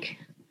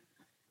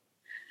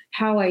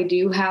how I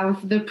do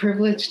have the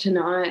privilege to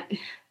not,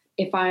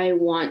 if I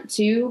want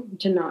to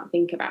not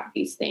think about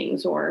these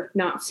things or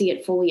not see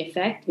it fully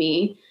affect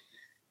me.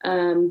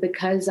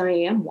 because I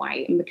am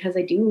white and because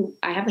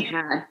I haven't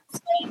had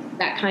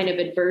that kind of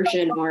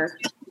aversion or,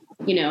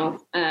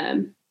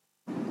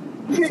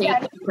 say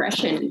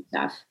depression and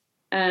stuff.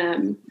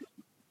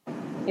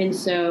 And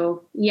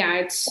so, yeah,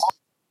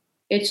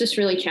 it's just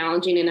really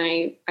challenging. And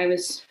I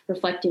was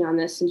reflecting on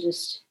this and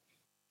just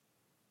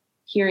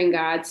hearing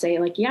God say,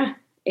 like, yeah,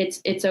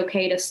 it's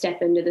okay to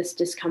step into this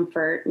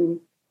discomfort and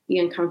be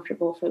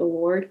uncomfortable for the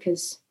Lord,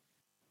 because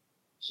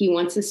he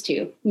wants us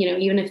to,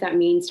 even if that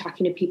means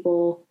talking to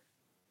people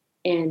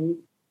and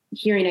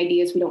hearing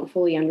ideas we don't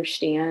fully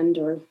understand,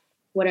 or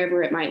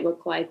whatever it might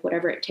look like,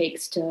 whatever it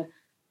takes to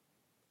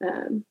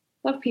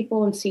love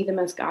people and see them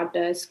as God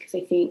does. Because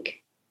I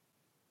think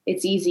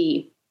it's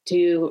easy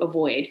to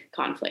avoid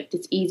conflict.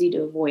 It's easy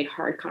to avoid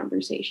hard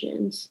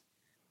conversations,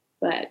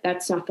 but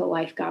that's not the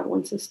life God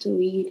wants us to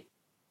lead.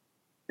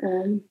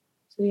 So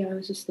yeah, I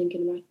was just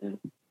thinking about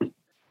that.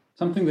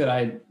 Something that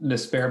I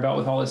despair about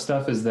with all this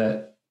stuff is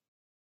that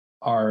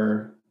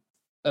our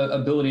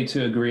ability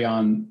to agree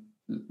on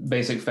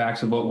basic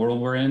facts of what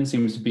world we're in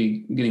seems to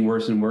be getting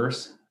worse and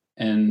worse.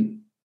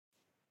 And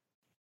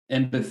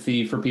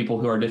empathy for people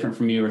who are different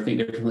from you or think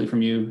differently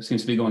from you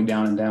seems to be going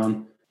down and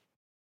down.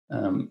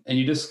 And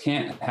you just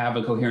can't have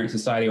a coherent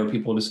society where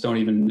people just don't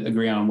even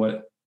agree on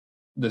what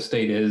the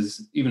state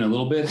is, even a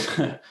little bit.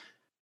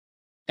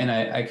 And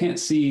I can't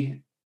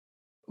see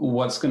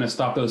what's going to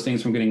stop those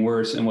things from getting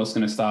worse and what's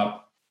going to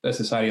stop a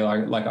society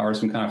like ours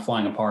from kind of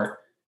flying apart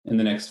in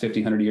the next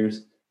 50, 100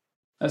 years.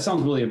 That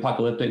sounds really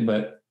apocalyptic,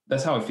 but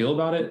that's how I feel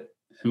about it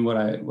and what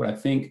I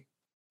think.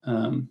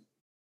 And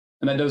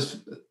that does,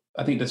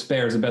 I think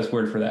despair is the best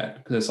word for that,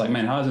 because it's like,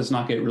 man, how does this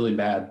not get really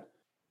bad?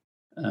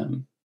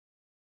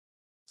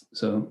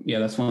 So yeah,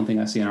 that's one thing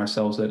I see in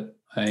ourselves that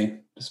I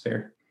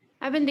despair.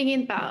 I've been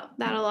thinking about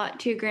that a lot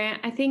too, Grant.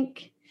 I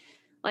think,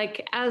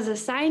 like, as a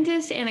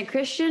scientist and a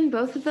Christian,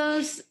 both of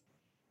those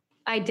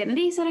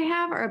identities that I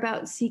have are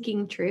about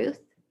seeking truth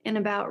and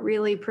about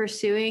really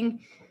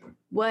pursuing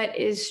what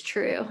is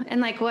true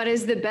and, like, what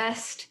is the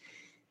best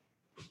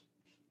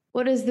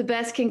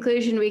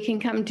conclusion we can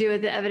come to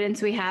with the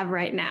evidence we have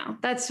right now.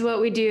 That's what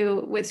we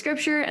do with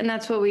scripture, and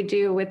that's what we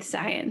do with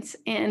science.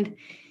 And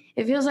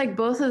it feels like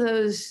both of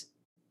those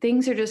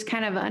things are just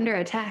kind of under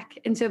attack.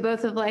 And so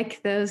both of,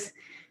 like, those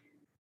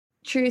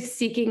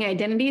truth-seeking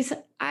identities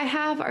I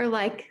have are,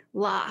 like,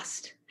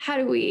 lost. How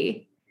do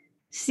we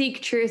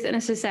seek truth in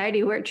a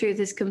society where truth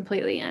is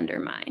completely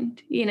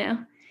undermined,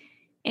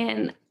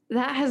 And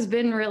that has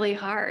been really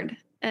hard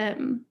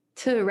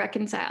to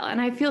reconcile.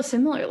 And I feel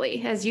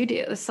similarly as you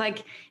do. It's like,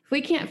 if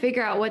we can't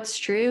figure out what's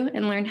true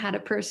and learn how to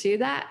pursue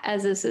that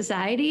as a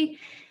society,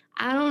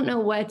 I don't know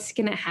what's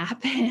going to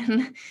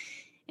happen.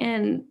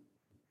 And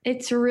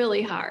it's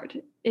really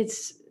hard.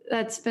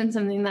 That's been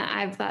something that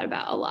I've thought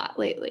about a lot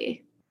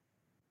lately.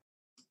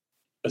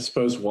 I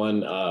suppose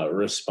one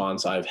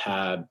response I've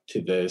had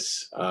to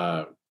this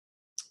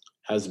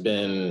has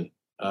been,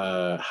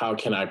 how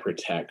can I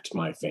protect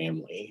my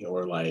family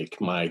or, like,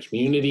 my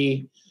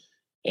community?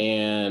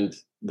 And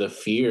the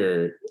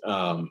fear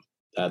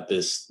that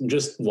this,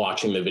 just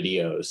watching the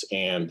videos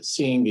and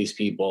seeing these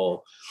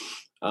people,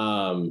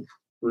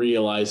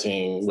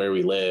 realizing where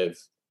we live,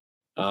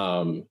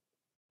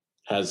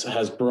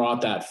 has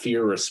brought that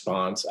fear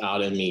response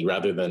out in me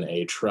rather than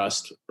a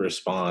trust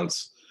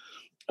response,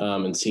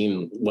 and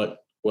seeing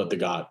what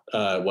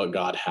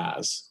God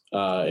has,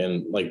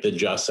 and, like, the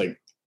just, like,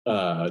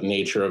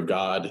 nature of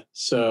God.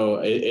 So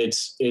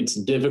it's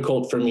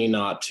difficult for me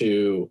not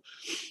to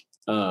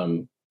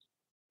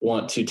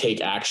want to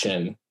take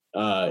action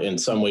in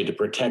some way to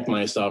protect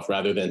myself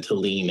rather than to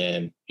lean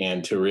in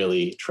and to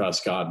really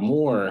trust God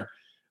more,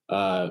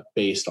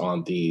 based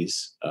on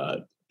these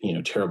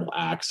terrible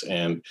acts,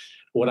 and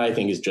what I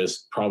think is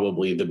just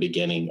probably the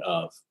beginning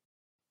of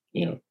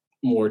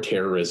more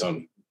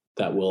terrorism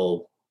that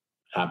will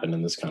happen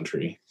in this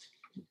country.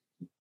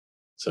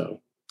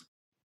 So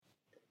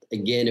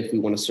again, if we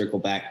want to circle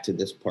back to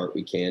this part,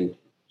 we can,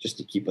 just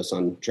to keep us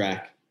on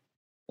track.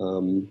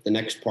 The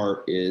next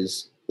part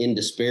is, in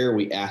despair,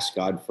 we ask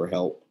God for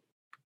help.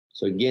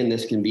 So again,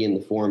 this can be in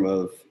the form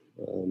of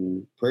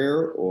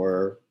prayer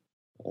or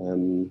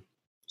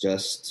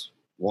just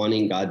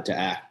wanting God to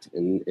act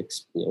and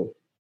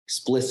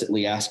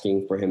explicitly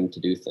asking for him to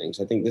do things.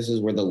 I think this is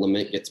where the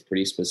lament gets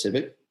pretty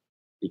specific,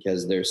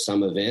 because there's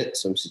some event,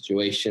 some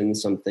situation,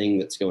 something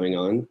that's going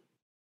on,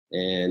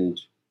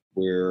 and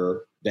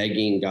we're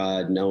begging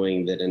God,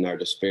 knowing that in our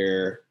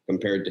despair,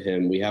 compared to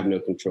him, we have no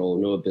control,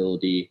 no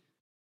ability,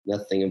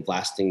 nothing of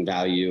lasting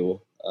value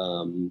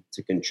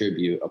to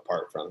contribute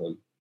apart from him.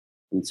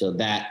 And so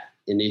that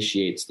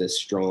initiates this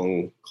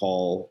strong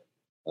call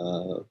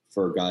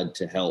for God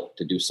to help,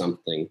 to do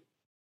something.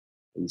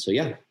 And so,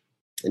 yeah,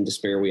 in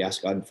despair, we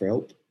ask God for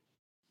help.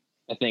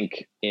 I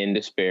think in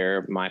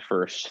despair, my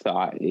first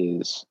thought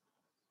is,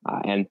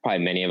 and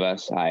probably many of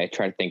us, I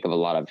try to think of a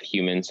lot of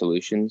human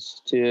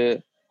solutions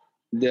to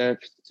the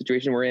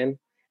situation we're in.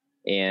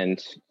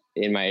 And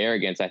in my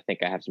arrogance, I think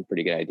I have some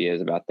pretty good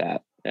ideas about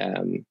that.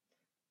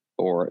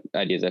 or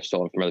ideas I've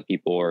stolen from other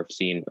people or have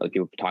seen other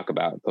people talk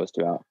about, post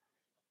about.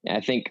 And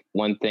I think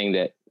one thing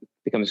that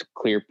becomes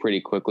clear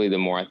pretty quickly, the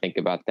more I think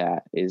about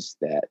that, is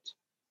that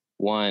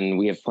one,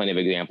 we have plenty of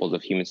examples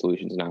of human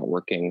solutions not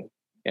working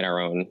in our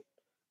own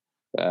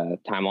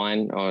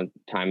timeline, on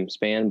time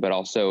span, but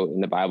also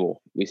in the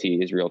Bible, we see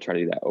Israel try to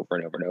do that over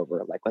and over and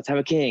over. Like, let's have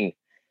a king.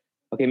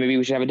 Okay, maybe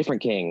we should have a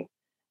different king.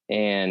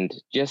 And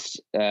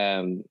just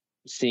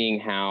seeing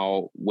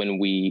how when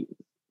we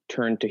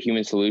turn to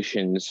human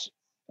solutions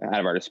out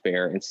of our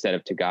despair instead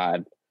of to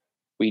God,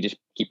 we just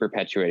keep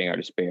perpetuating our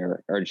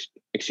despair or just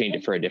exchange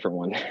it for a different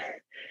one.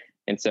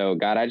 And so,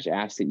 God, I just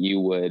ask that you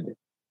would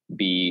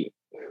be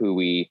who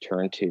we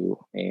turn to.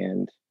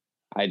 And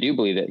I do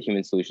believe that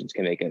human solutions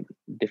can make a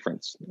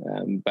difference.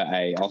 But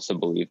I also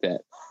believe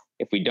that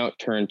if we don't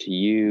turn to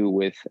you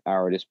with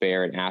our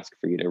despair and ask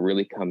for you to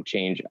really come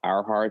change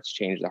our hearts,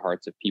 change the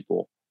hearts of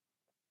people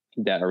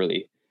that are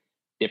really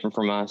different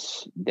from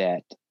us,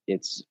 that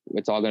it's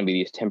all going to be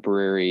these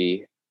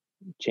temporary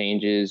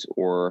changes,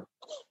 or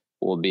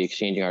we'll be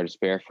exchanging our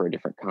despair for a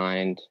different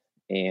kind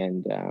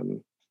and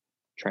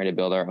trying to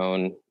build our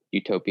own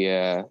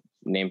utopia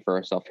name for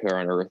ourselves here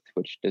on earth,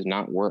 which does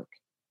not work.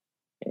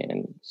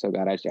 And so,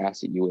 God, I just ask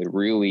that you would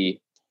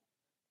really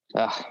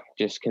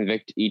just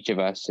convict each of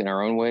us in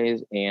our own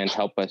ways and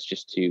help us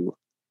just to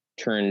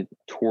turn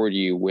toward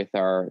you with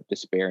our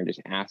despair and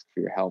just ask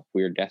for your help.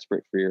 We are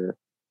desperate for your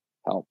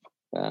help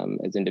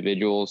as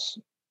individuals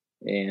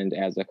and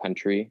as a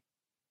country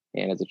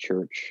and as a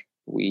church.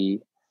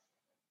 We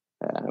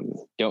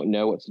don't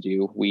know what to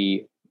do.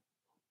 We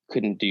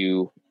couldn't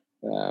do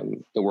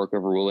the work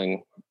of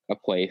ruling a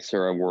place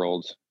or a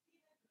world.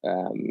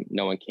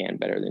 No one can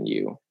better than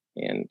you.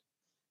 And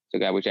so,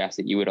 God, we just ask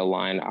that you would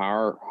align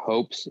our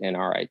hopes and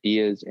our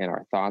ideas and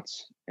our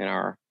thoughts and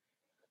our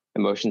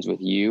emotions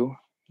with you.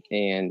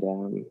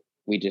 And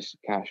we just,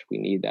 gosh, we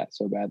need that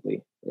so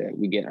badly.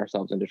 We get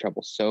ourselves into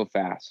trouble so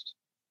fast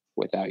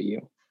without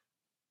you.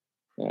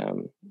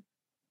 God,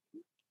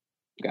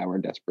 we're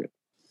desperate.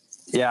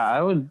 Yeah,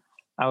 I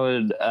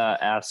would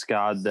ask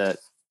God that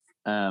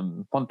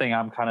one thing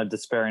I'm kind of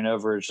despairing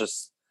over is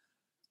just,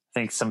 I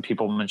think some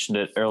people mentioned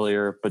it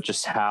earlier, but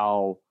just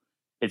how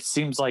it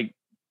seems like,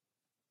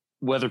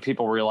 whether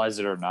people realize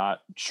it or not,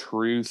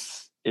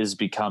 truth is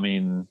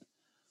becoming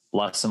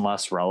less and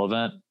less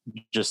relevant.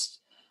 Just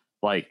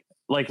like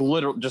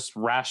literal, just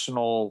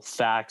rational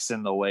facts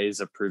and the ways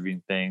of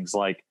proving things.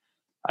 Like,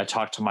 I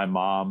talked to my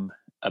mom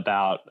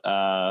about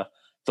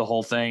the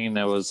whole thing, and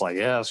it was like,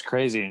 yeah, it's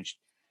crazy.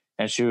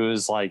 And she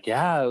was like,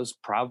 yeah, it was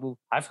probably,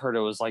 I've heard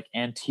it was like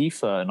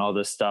Antifa and all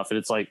this stuff. And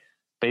it's like,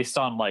 based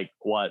on like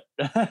what?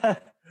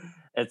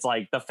 It's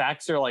like the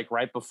facts are like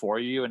right before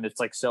you, and it's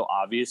like so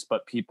obvious,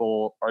 but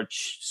people are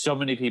so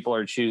many people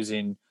are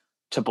choosing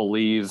to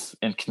believe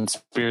in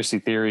conspiracy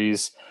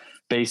theories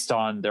based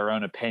on their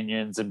own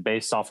opinions and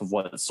based off of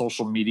what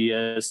social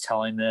media is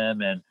telling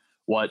them and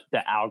what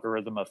the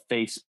algorithm of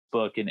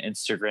Facebook and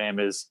Instagram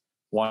is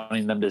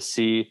wanting them to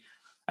see.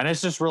 And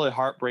it's just really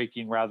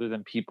heartbreaking, rather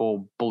than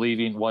people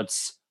believing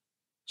what's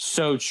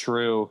so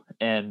true.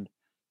 And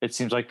it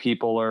seems like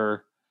people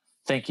are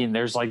thinking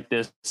there's like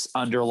this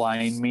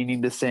underlying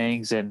meaning to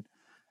things, and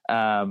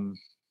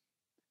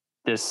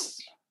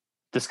this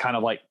kind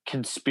of like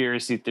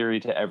conspiracy theory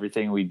to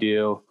everything we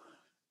do.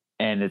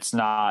 And it's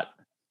not,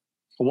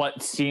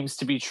 what seems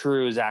to be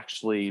true is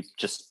actually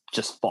just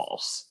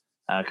false,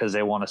 because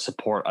they want to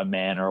support a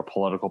man or a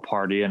political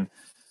party. And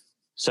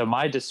so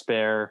my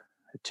despair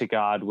to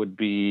God would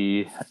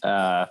be,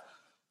 I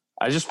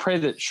just pray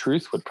that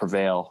truth would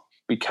prevail,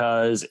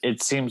 because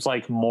it seems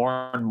like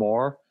more and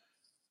more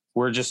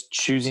we're just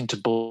choosing to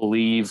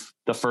believe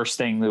the first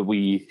thing that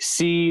we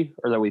see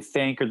or that we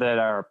think or that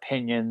our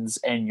opinions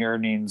and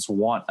yearnings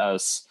want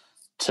us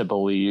to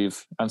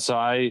believe. And so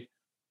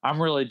I'm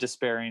really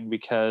despairing,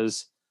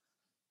 because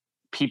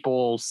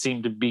people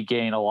seem to be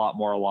getting a lot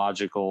more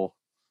logical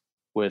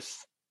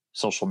with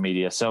social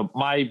media. So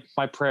my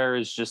prayer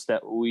is just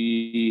that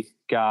we,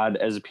 God,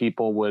 as a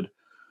people, would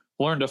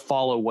learn to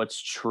follow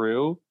what's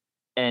true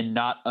and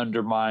not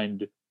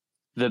undermine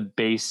the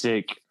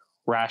basic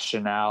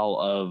rationale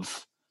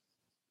of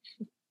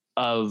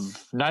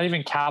not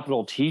even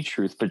capital T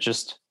truth, but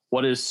just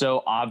what is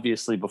so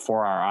obviously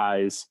before our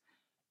eyes.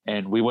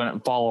 And we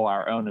wouldn't follow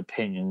our own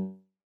opinions,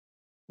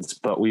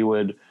 but we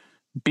would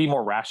be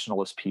more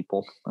rational as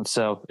people. And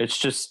so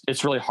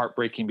it's really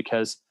heartbreaking,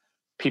 because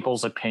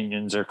people's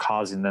opinions are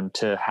causing them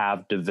to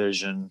have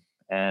division,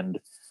 and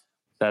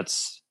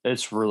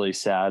it's really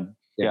sad.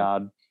 Yeah.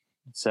 God,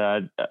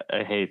 sad.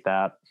 I hate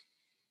that.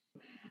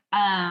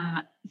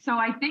 So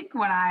I think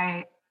what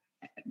I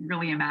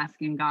really am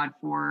asking God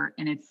for,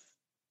 and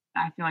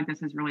I feel like this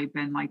has really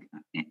been like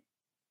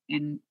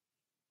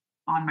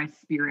on my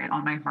spirit,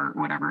 on my heart,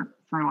 whatever,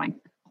 for like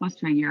close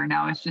to a year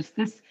now. It's just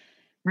this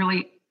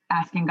really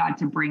asking God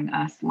to bring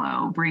us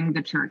low, bring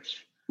the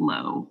church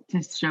low,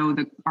 to show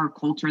our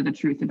culture the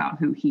truth about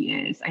who he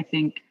is. I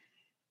think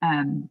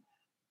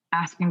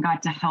asking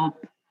God to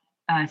help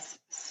us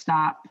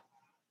stop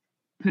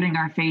putting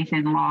our faith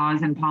in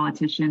laws and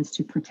politicians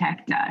to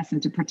protect us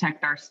and to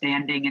protect our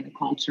standing in the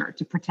culture,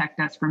 to protect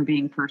us from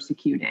being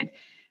persecuted.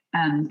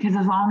 Because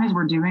as long as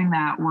we're doing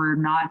that, we're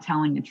not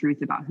telling the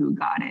truth about who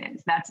God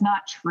is. That's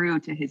not true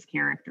to his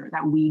character,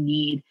 that we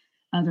need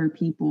other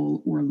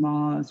people or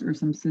laws or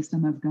some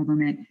system of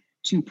government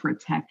to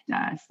protect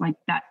us. Like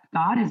that,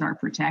 God is our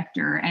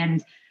protector.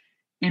 And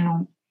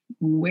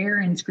where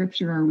in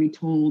scripture are we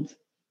told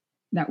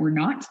that we're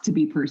not to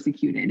be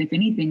persecuted? If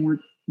anything,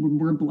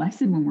 we're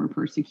blessed when we're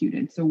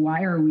persecuted. So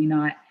why are we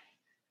not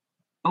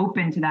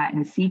open to that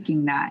and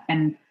seeking that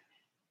and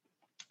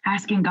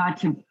asking God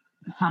to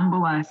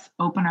humble us,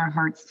 open our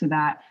hearts to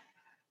that,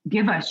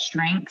 give us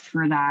strength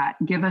for that,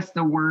 give us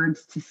the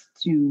words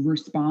to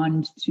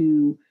respond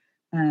to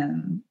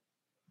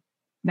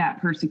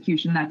that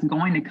persecution that's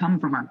going to come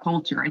from our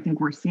culture. I think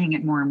we're seeing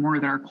it more and more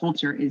that our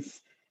culture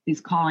is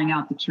calling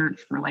out the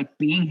church for like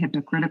being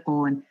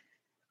hypocritical, and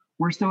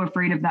we're so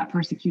afraid of that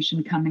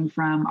persecution coming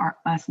from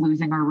us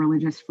losing our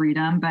religious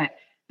freedom. But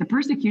the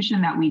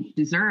persecution that we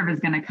deserve is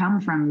going to come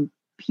from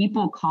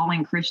people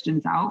calling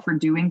Christians out for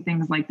doing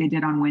things like they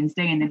did on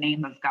Wednesday in the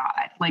name of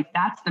God. Like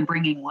that's the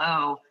bringing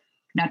low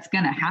that's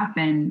going to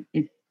happen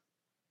if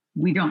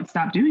we don't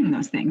stop doing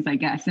those things, I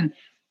guess. And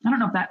I don't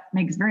know if that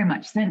makes very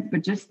much sense,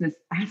 but just this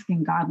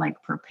asking God,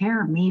 like,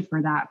 prepare me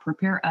for that,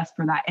 prepare us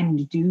for that,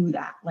 and do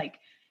that. Like,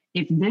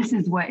 if this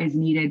is what is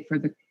needed for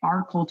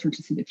our culture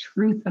to see the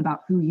truth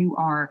about who you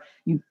are,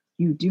 you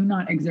do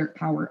not exert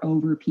power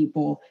over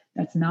people.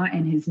 That's not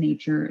in his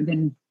nature.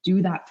 Then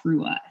do that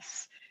through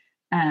us.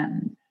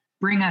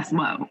 Bring us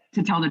low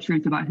to tell the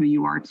truth about who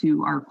you are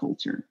to our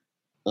culture.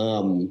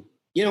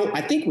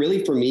 I think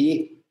really for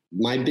me,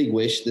 my big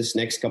wish this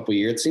next couple of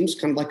years, it seems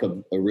kind of like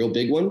a real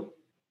big one,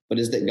 but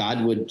is that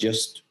God would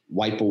just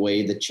wipe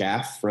away the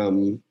chaff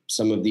from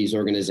some of these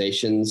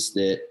organizations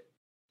that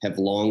have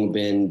long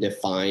been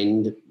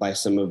defined by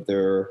some of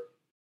their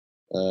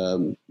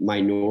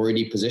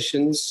minority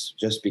positions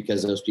just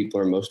because those people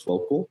are most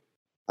vocal.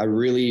 I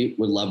really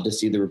would love to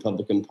see the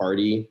Republican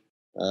Party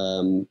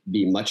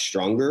be much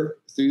stronger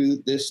through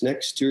this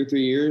next 2 or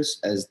 3 years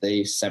as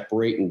they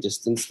separate and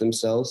distance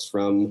themselves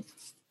from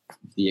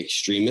the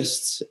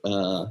extremists.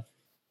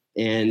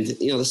 And,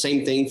 the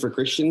same thing for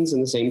Christians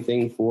and the same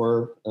thing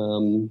for,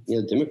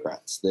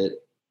 Democrats, that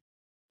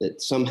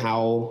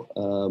somehow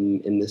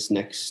in this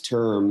next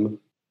term,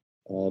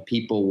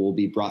 people will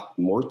be brought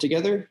more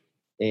together,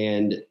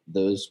 and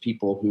those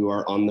people who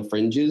are on the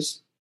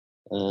fringes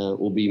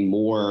will be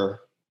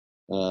more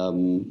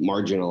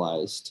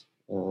marginalized,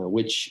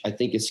 which I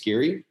think is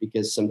scary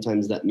because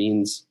sometimes that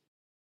means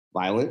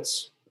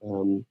violence.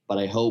 But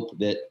I hope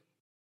that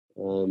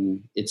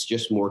it's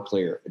just more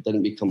clear. It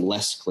doesn't become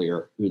less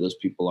clear who those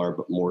people are,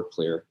 but more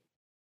clear.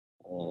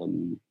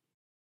 And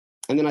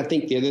then I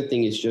think the other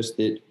thing is just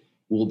that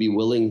we'll be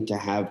willing to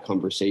have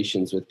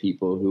conversations with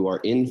people who are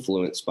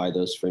influenced by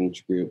those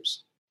fringe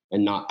groups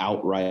and not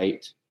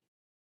outright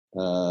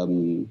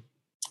turn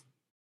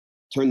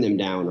them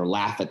down or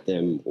laugh at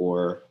them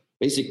or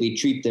basically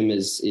treat them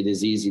as it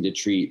is easy to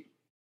treat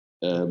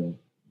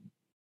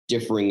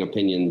differing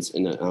opinions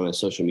on a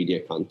social media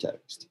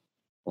context.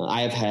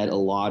 I have had a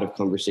lot of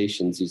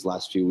conversations these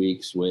last few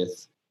weeks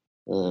with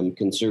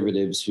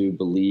conservatives who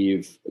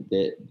believe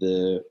that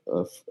the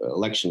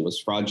election was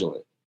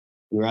fraudulent.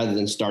 And rather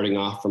than starting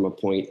off from a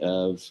point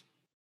of,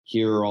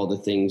 here are all the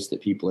things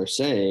that people are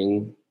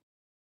saying,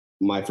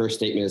 my first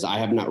statement is, I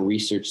have not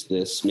researched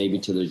this maybe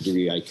to the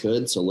degree I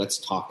could, so let's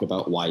talk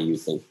about why you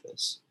think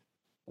this.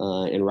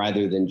 And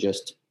rather than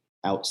just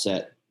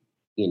outset,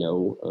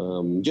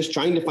 just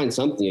trying to find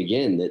something,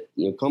 again, that,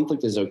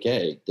 conflict is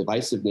okay.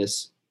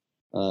 Divisiveness,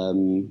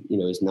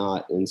 is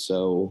not. And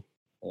so,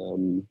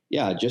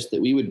 just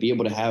that we would be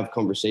able to have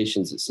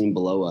conversations that seem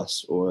below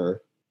us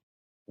or,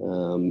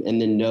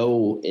 and then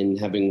know in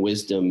having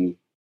wisdom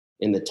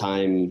in the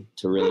time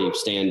to really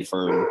stand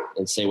firm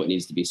and say what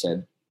needs to be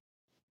said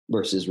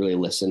versus really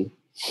listen.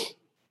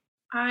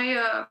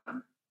 My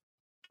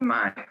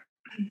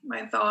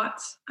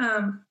thoughts,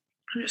 I'm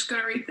just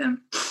going to read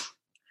them.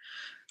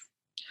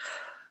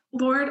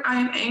 Lord, I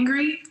am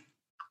angry.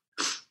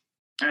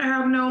 I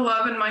have no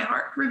love in my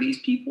heart for these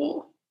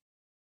people.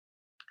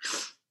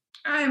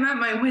 I am at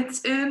my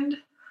wit's end.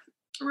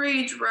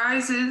 Rage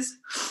rises,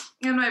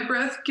 and my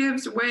breath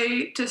gives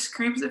way to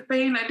screams of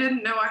pain I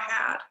didn't know I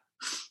had.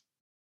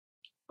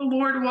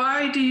 Lord,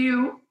 why do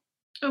you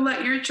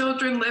let your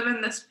children live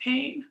in this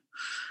pain?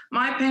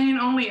 My pain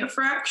only a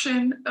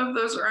fraction of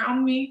those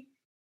around me.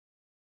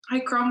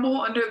 I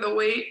crumble under the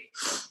weight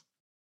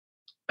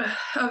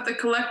of the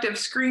collective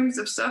screams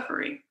of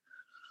suffering.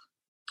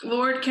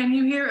 Lord, can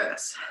you hear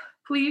us?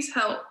 Please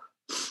help.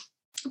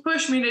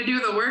 Push me to do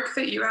the work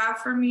that you have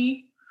for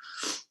me.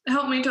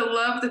 Help me to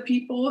love the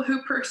people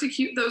who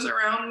persecute those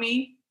around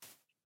me.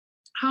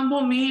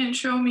 Humble me and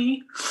show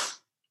me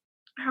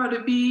how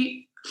to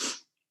be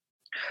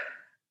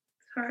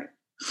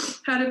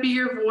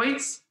your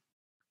voice,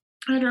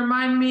 and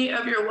remind me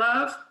of your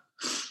love,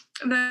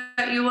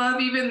 that you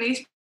love even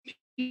these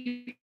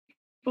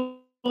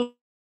people's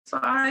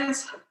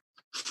eyes.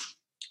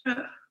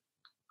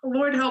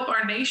 Lord, help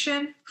our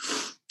nation,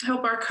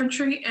 help our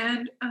country,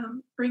 and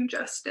bring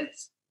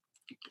justice.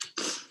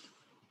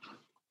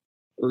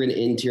 We're going to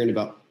end here in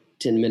about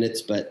 10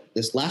 minutes, but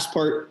this last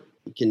part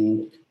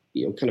can,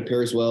 kind of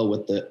pairs well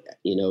with the,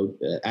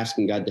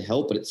 asking God to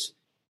help, but it's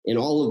in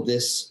all of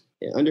this,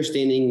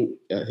 understanding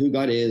who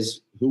God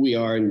is, who we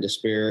are in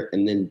despair,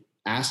 and then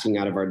asking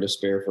out of our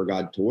despair for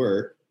God to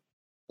work.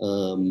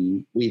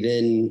 We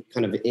then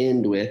kind of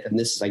end with, and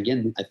this is,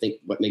 again, I think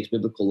what makes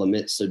biblical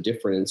lament so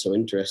different and so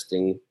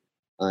interesting,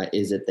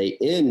 is that they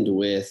end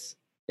with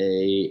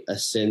a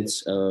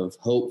sense of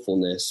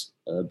hopefulness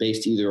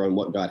based either on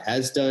what God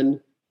has done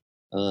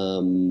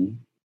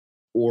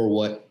or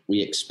what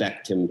we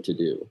expect him to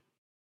do.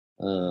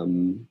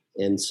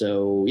 And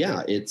so,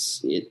 yeah,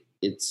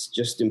 it's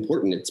just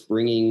important. It's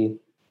bringing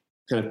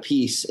kind of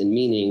peace and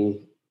meaning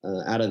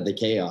out of the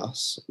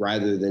chaos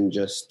rather than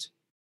just,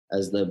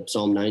 as the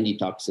Psalm 90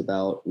 talks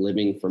about,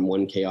 living from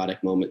one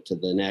chaotic moment to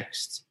the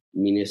next,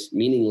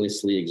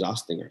 meaninglessly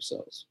exhausting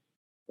ourselves.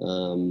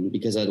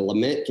 Because a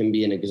lament can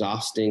be an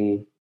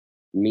exhausting,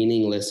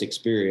 meaningless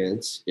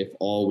experience if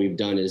all we've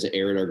done is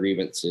aired our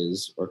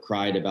grievances or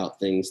cried about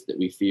things that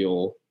we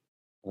feel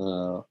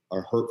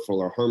are hurtful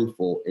or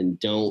harmful and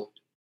don't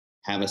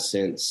have a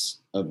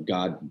sense of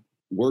God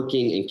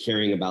working and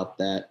caring about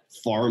that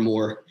far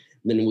more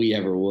than we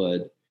ever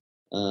would.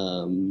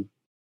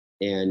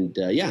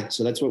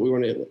 So that's what we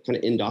want to kind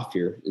of end off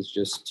here, is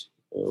just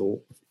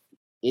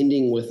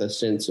ending with a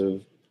sense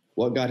of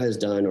what God has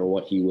done or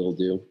what he will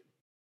do,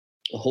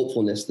 a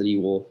hopefulness that he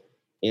will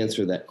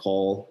answer that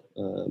call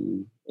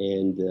and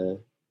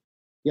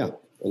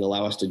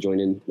allow us to join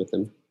in with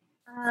them.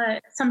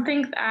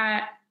 Something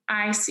that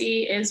I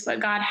see is what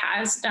God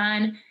has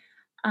done.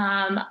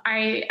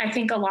 I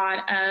think a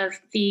lot of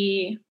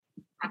the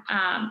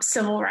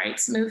civil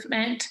rights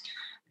movement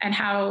and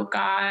how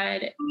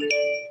I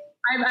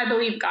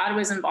believe God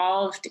was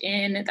involved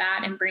in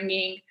that and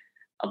bringing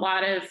a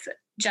lot of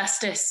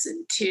justice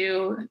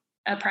to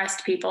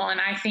oppressed people. And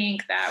I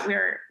think that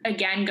we're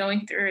again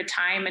going through a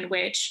time in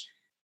which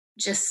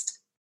just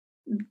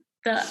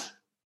the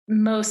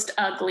most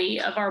ugly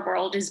of our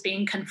world is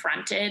being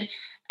confronted.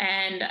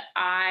 And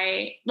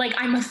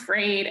I'm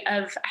afraid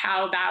of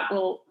how that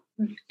will,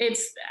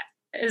 is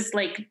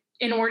like,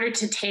 in order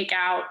to take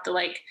out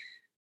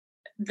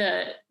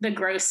the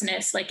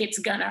grossness, like it's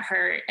gonna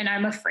hurt. And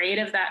I'm afraid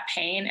of that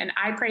pain. And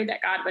I pray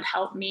that God would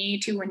help me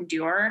to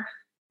endure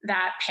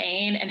that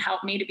pain and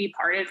help me to be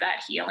part of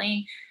that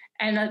healing.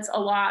 And that's a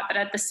lot, but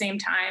at the same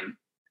time,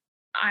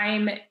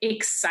 I'm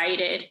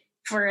excited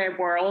for a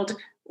world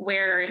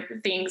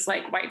where things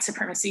like white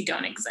supremacy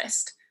don't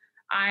exist.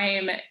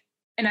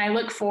 And I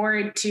look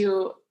forward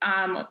to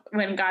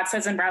when God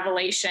says in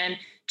Revelation,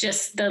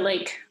 just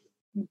the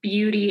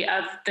beauty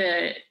of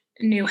the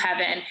new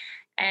heaven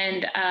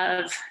and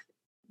of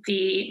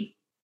the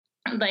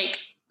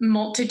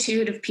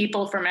multitude of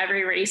people from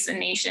every race and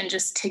nation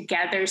just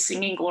together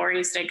singing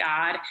glories to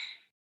God,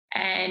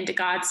 and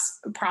God's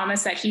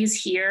promise that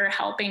he's here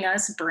helping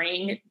us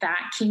bring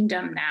that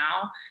kingdom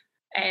now.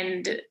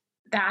 And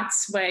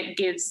that's what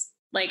gives,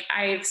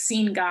 I've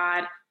seen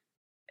God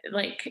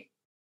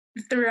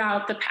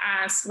throughout the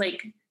past,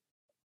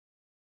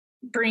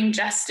 bring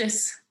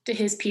justice to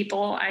his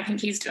people. I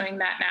think he's doing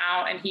that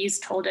now, and he's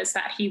told us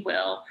that he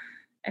will.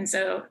 And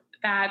so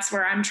that's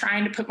where I'm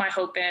trying to put my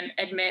hope in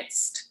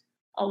amidst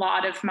a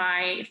lot of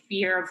my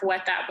fear of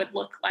what that would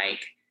look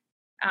like.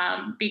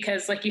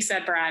 Because like you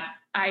said, Brad,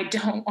 I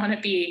don't want to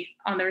be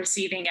on the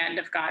receiving end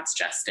of God's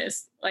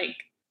justice,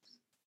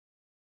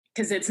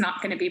 because it's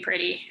not going to be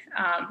pretty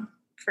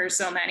for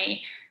so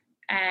many.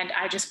 And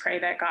I just pray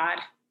that God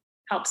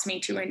helps me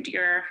to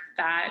endure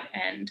that,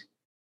 and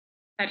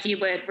that he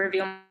would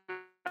reveal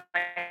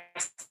my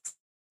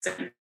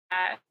sin,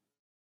 that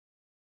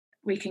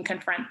we can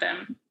confront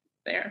them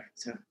there.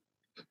 So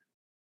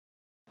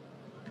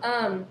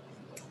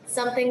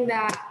something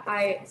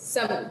that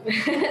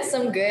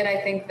some good,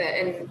 I think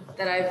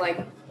that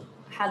I've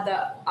had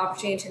the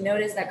opportunity to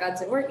notice that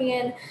God's been working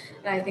in,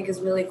 and I think is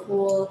really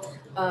cool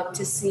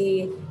to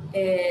see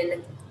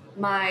in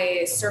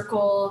my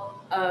circle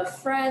of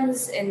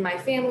friends, in my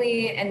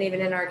family, and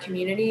even in our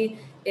community,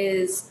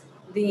 is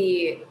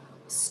the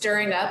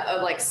stirring up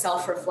of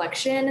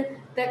self-reflection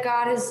that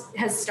God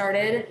has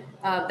started,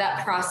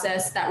 that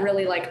process, that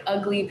really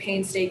ugly,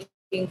 painstaking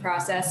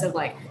process of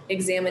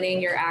examining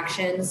your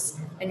actions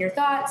and your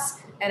thoughts.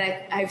 And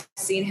I've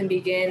seen him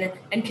begin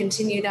and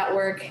continue that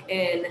work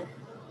in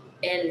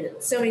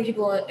so many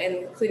people,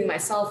 including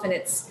myself. And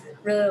it's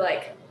really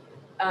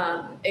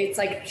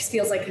it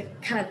feels like a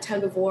kind of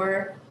tug of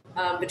war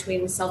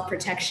between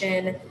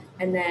self-protection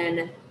and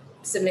then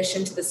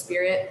submission to the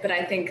Spirit. But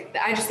I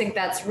just think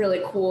that's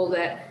really cool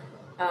that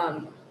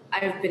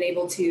I've been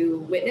able to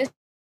witness,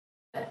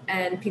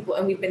 and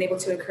we've been able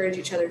to encourage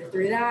each other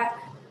through that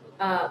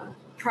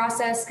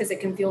process, because it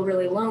can feel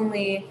really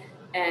lonely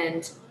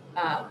and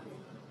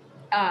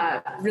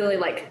really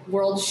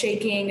world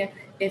shaking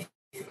if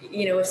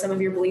some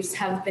of your beliefs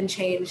have been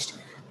changed.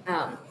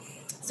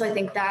 So I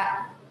think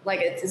that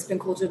like it's been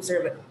cool to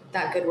observe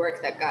that good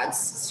work that God's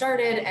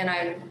started, and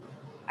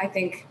I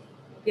think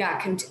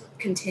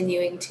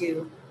continuing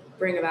to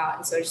bring about.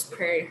 And so I just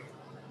pray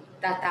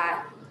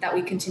that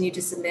we continue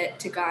to submit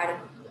to God,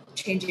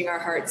 changing our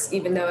hearts,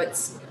 even though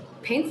it's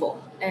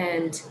painful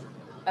and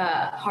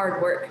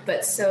hard work,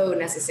 but so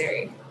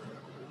necessary.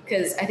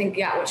 Because I think,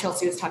 what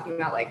Chelsea was talking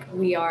about, like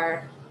we've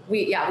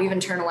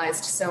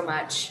internalized so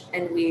much,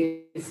 and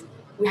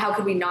how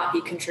could we not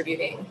be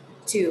contributing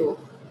to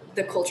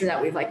the culture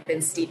that we've like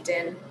been steeped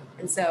in?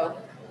 And so,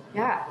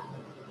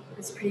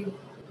 it's pretty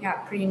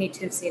neat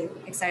to have seen.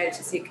 Excited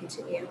to see it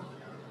continue.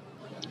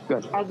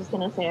 Good. I was just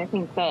going to say, I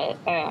think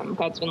that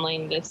God's been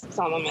laying this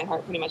psalm on my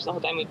heart pretty much the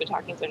whole time we've been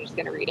talking, so I'm just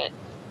going to read it.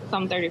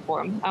 Psalm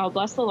 34. I will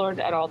bless the Lord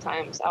at all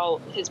times.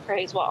 His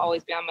praise will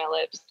always be on my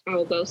lips. I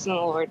will boast in the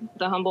Lord.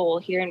 The humble will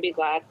hear and be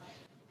glad.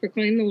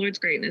 Proclaim the Lord's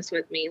greatness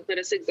with me. Let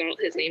us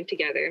exalt his name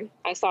together.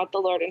 I sought the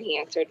Lord, and he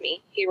answered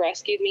me. He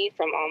rescued me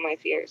from all my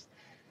fears.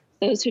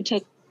 Those who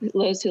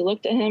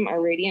looked at him are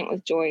radiant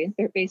with joy.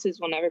 Their faces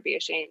will never be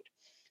ashamed.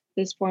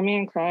 This poor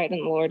man cried,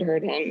 and the Lord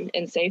heard him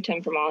and saved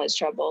him from all his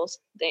troubles.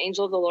 The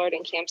angel of the Lord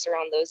encamps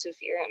around those who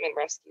fear him and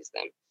rescues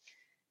them.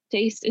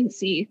 Taste and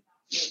see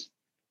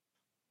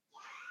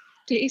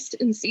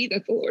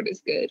that the Lord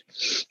is good.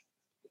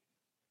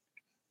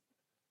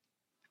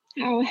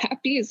 How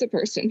happy is the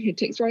person who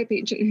takes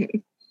refuge in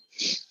him.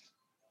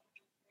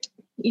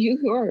 You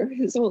who are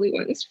his holy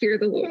ones, fear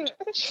the Lord.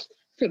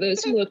 For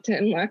those who look to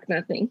him lack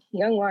nothing.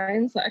 Young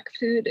lions lack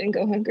food and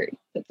go hungry,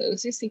 but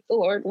those who seek the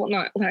Lord will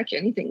not lack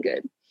anything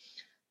good.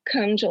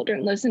 Come,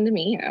 children, listen to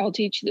me. I will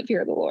teach you the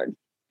fear of the Lord.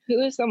 Who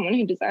is someone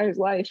who desires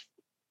life,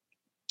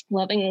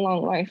 loving a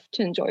long life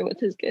to enjoy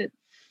what is good?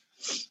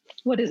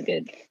 What is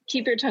good?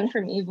 Keep your tongue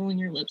from evil and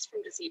your lips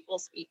from deceitful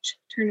speech.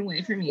 Turn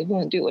away from evil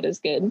and do what is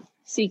good.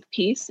 Seek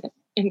peace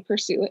and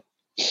pursue it.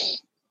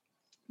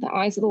 The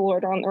eyes of the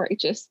Lord are on the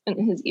righteous,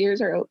 and his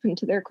ears are open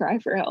to their cry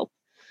for help.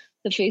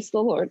 The face of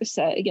the Lord is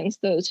set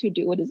against those who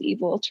do what is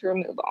evil, to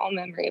remove all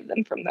memory of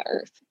them from the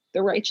earth.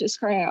 The righteous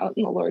cry out,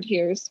 and the Lord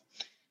hears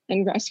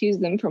and rescues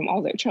them from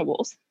all their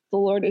troubles. The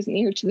Lord is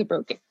near to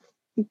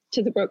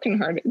the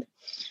brokenhearted.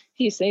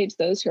 He saves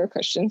those who are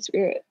crushed in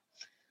spirit.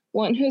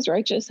 One who is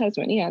righteous has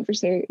many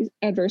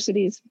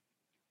adversities,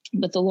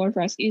 but the Lord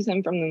rescues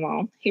him from them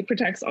all. He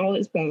protects all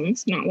his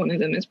bones, not one of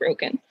them is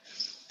broken.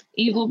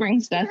 Evil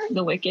brings death to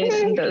the wicked,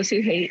 and those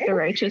who hate the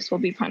righteous will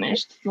be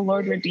punished. The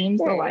Lord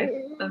redeems the life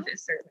of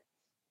his servant,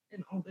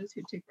 and all those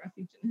who take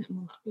refuge in him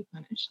will not be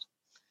punished.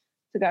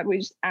 So God, we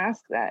just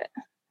ask that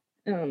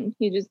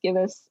you just give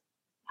us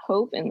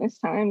hope in this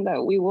time,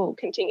 that we will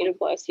continue to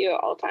bless you at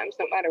all times,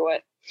 no matter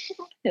what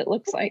it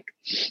looks like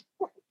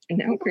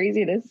and how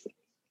crazy it is.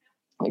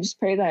 I just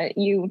pray that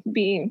you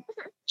be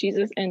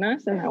Jesus in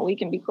us, and that we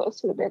can be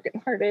close to the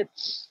brokenhearted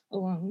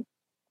along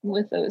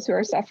with those who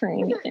are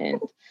suffering. And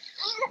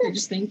we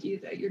just thank you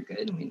that you're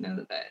good, and we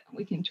know that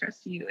we can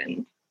trust you,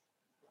 and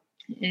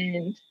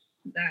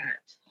that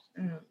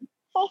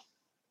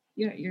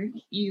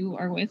you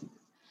are with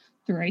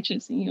the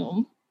righteous, and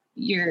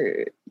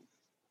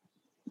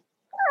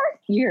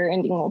your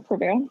ending will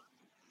prevail.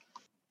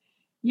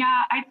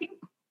 Yeah, I think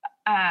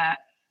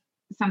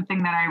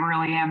something that I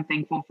really am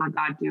thankful for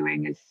God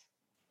doing is,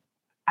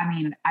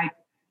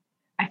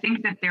 I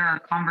think that there are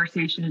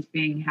conversations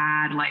being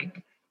had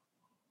like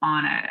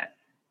on a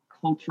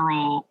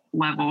cultural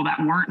level that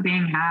weren't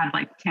being had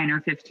like 10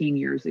 or 15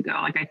 years ago.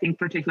 Like I think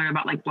particularly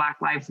about like Black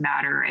Lives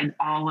Matter and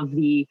all of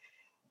the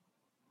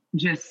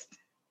just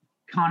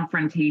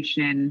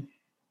confrontation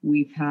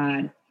we've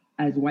had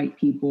as white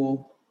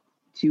people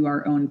to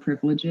our own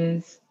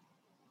privileges.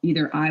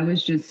 Either I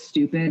was just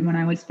stupid when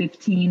I was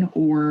 15,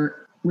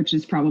 or, which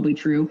is probably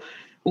true,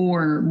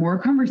 or more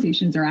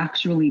conversations are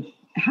actually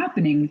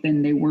happening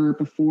than they were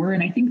before.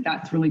 And I think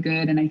that's really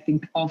good. And I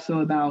think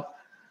also about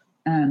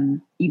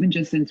even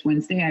just since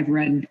Wednesday, I've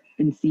read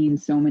and seen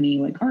so many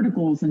like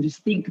articles and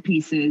just think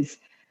pieces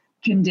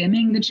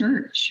condemning the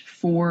church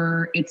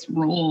for its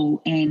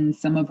role in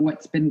some of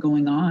what's been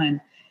going on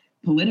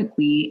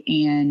politically.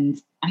 And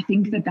I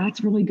think that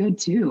that's really good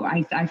too.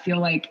 I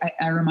feel like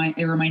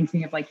it reminds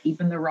me of like,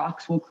 even the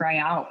rocks will cry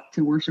out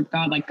to worship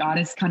God. Like God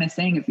is kind of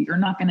saying, if you're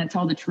not going to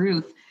tell the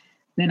truth,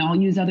 then I'll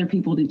use other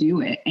people to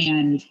do it.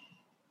 And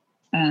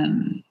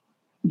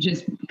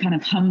just kind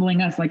of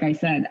humbling us, like I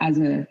said, as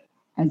a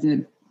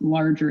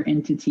larger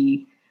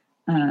entity.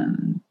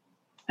 And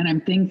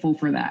I'm thankful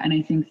for that. And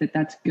I think that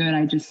that's good.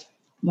 I just,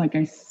 like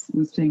I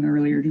was saying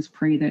earlier, just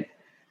pray that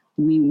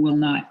we will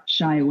not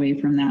shy away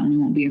from that, and we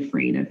won't be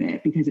afraid of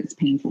it because it's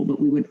painful, but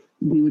we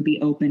would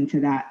be open to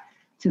that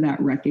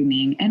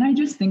reckoning. And I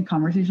just think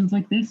conversations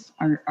like this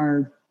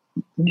are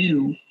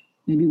new,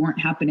 maybe weren't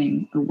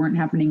happening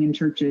in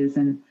churches.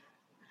 And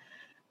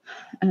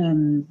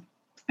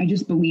I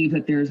just believe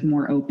that there's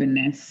more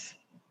openness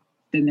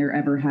than there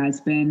ever has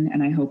been.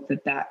 And I hope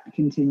that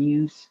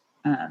continues.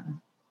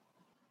 I'm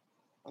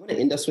going to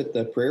end us with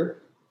the prayer.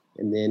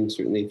 And then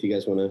certainly if you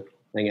guys want to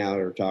hang out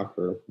or talk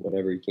or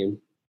whatever, you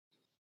can.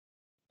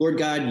 Lord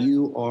God,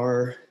 you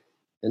are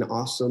an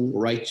awesome,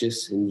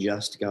 righteous, and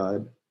just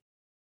God.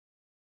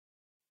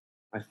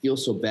 I feel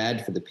so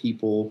bad for the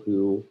people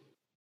who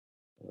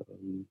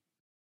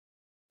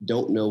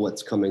don't know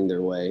what's coming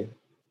their way,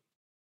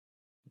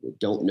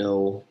 don't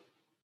know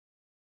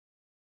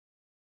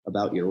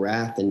about your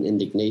wrath and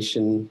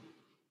indignation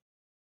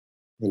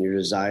and your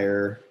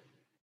desire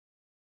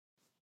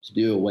to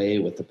do away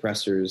with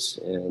oppressors,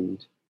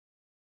 and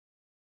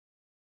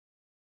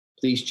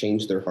please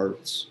change their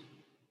hearts.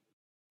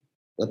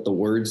 Let the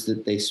words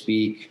that they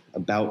speak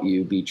about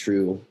you be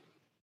true.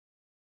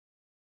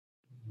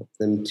 Help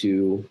them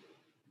to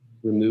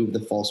remove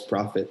the false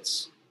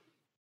prophets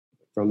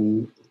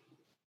from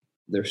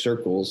their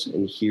circles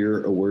and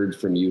hear a word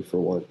from you for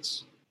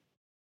once.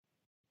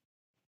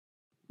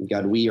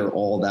 God, we are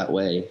all that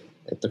way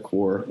at the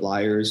core,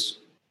 liars,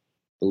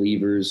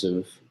 believers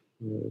of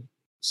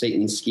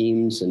Satan's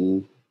schemes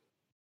and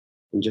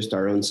just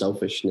our own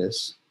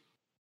selfishness.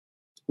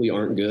 We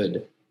aren't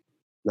good,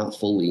 not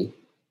fully.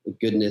 The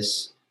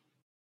goodness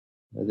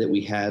that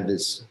we have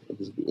is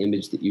the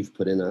image that you've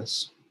put in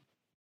us.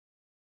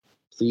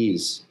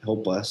 Please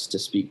help us to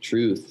speak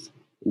truth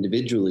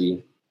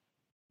individually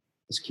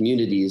as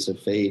communities of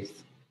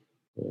faith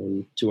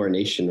to our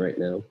nation right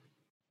now.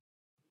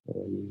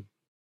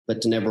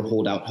 But to never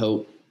hold out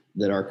hope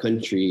that our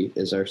country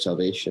is our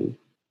salvation.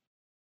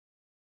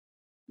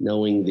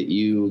 Knowing that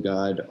you,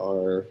 God,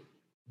 are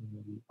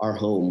our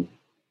home,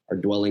 our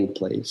dwelling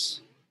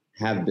place,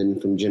 have been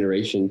from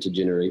generation to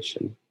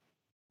generation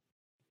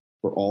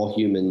for all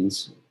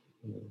humans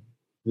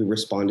who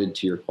responded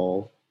to your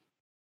call.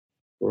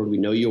 Lord, we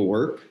know you'll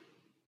work,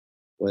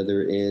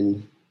 whether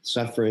in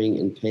suffering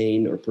and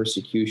pain or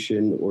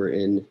persecution or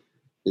in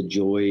the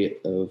joy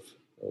of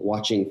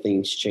watching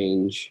things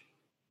change.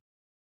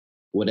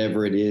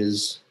 Whatever it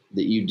is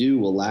that you do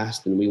will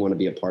last, and we want to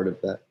be a part of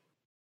that.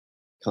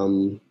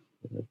 Come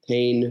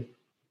pain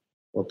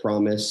or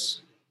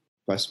promise,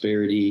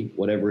 prosperity,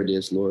 whatever it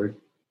is, Lord,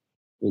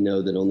 we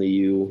know that only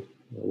you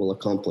will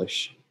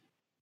accomplish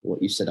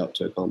what you set out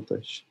to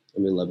accomplish,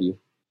 and we love you.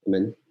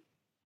 Amen.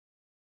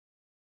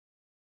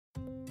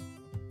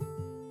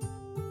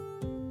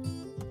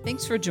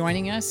 Thanks for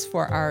joining us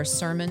for our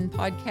sermon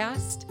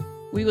podcast.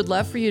 We would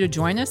love for you to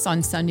join us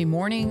on Sunday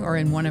morning or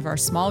in one of our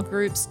small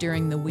groups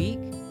during the week,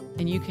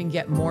 and you can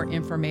get more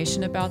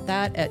information about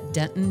that at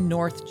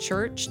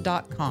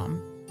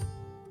dentonnorthchurch.com.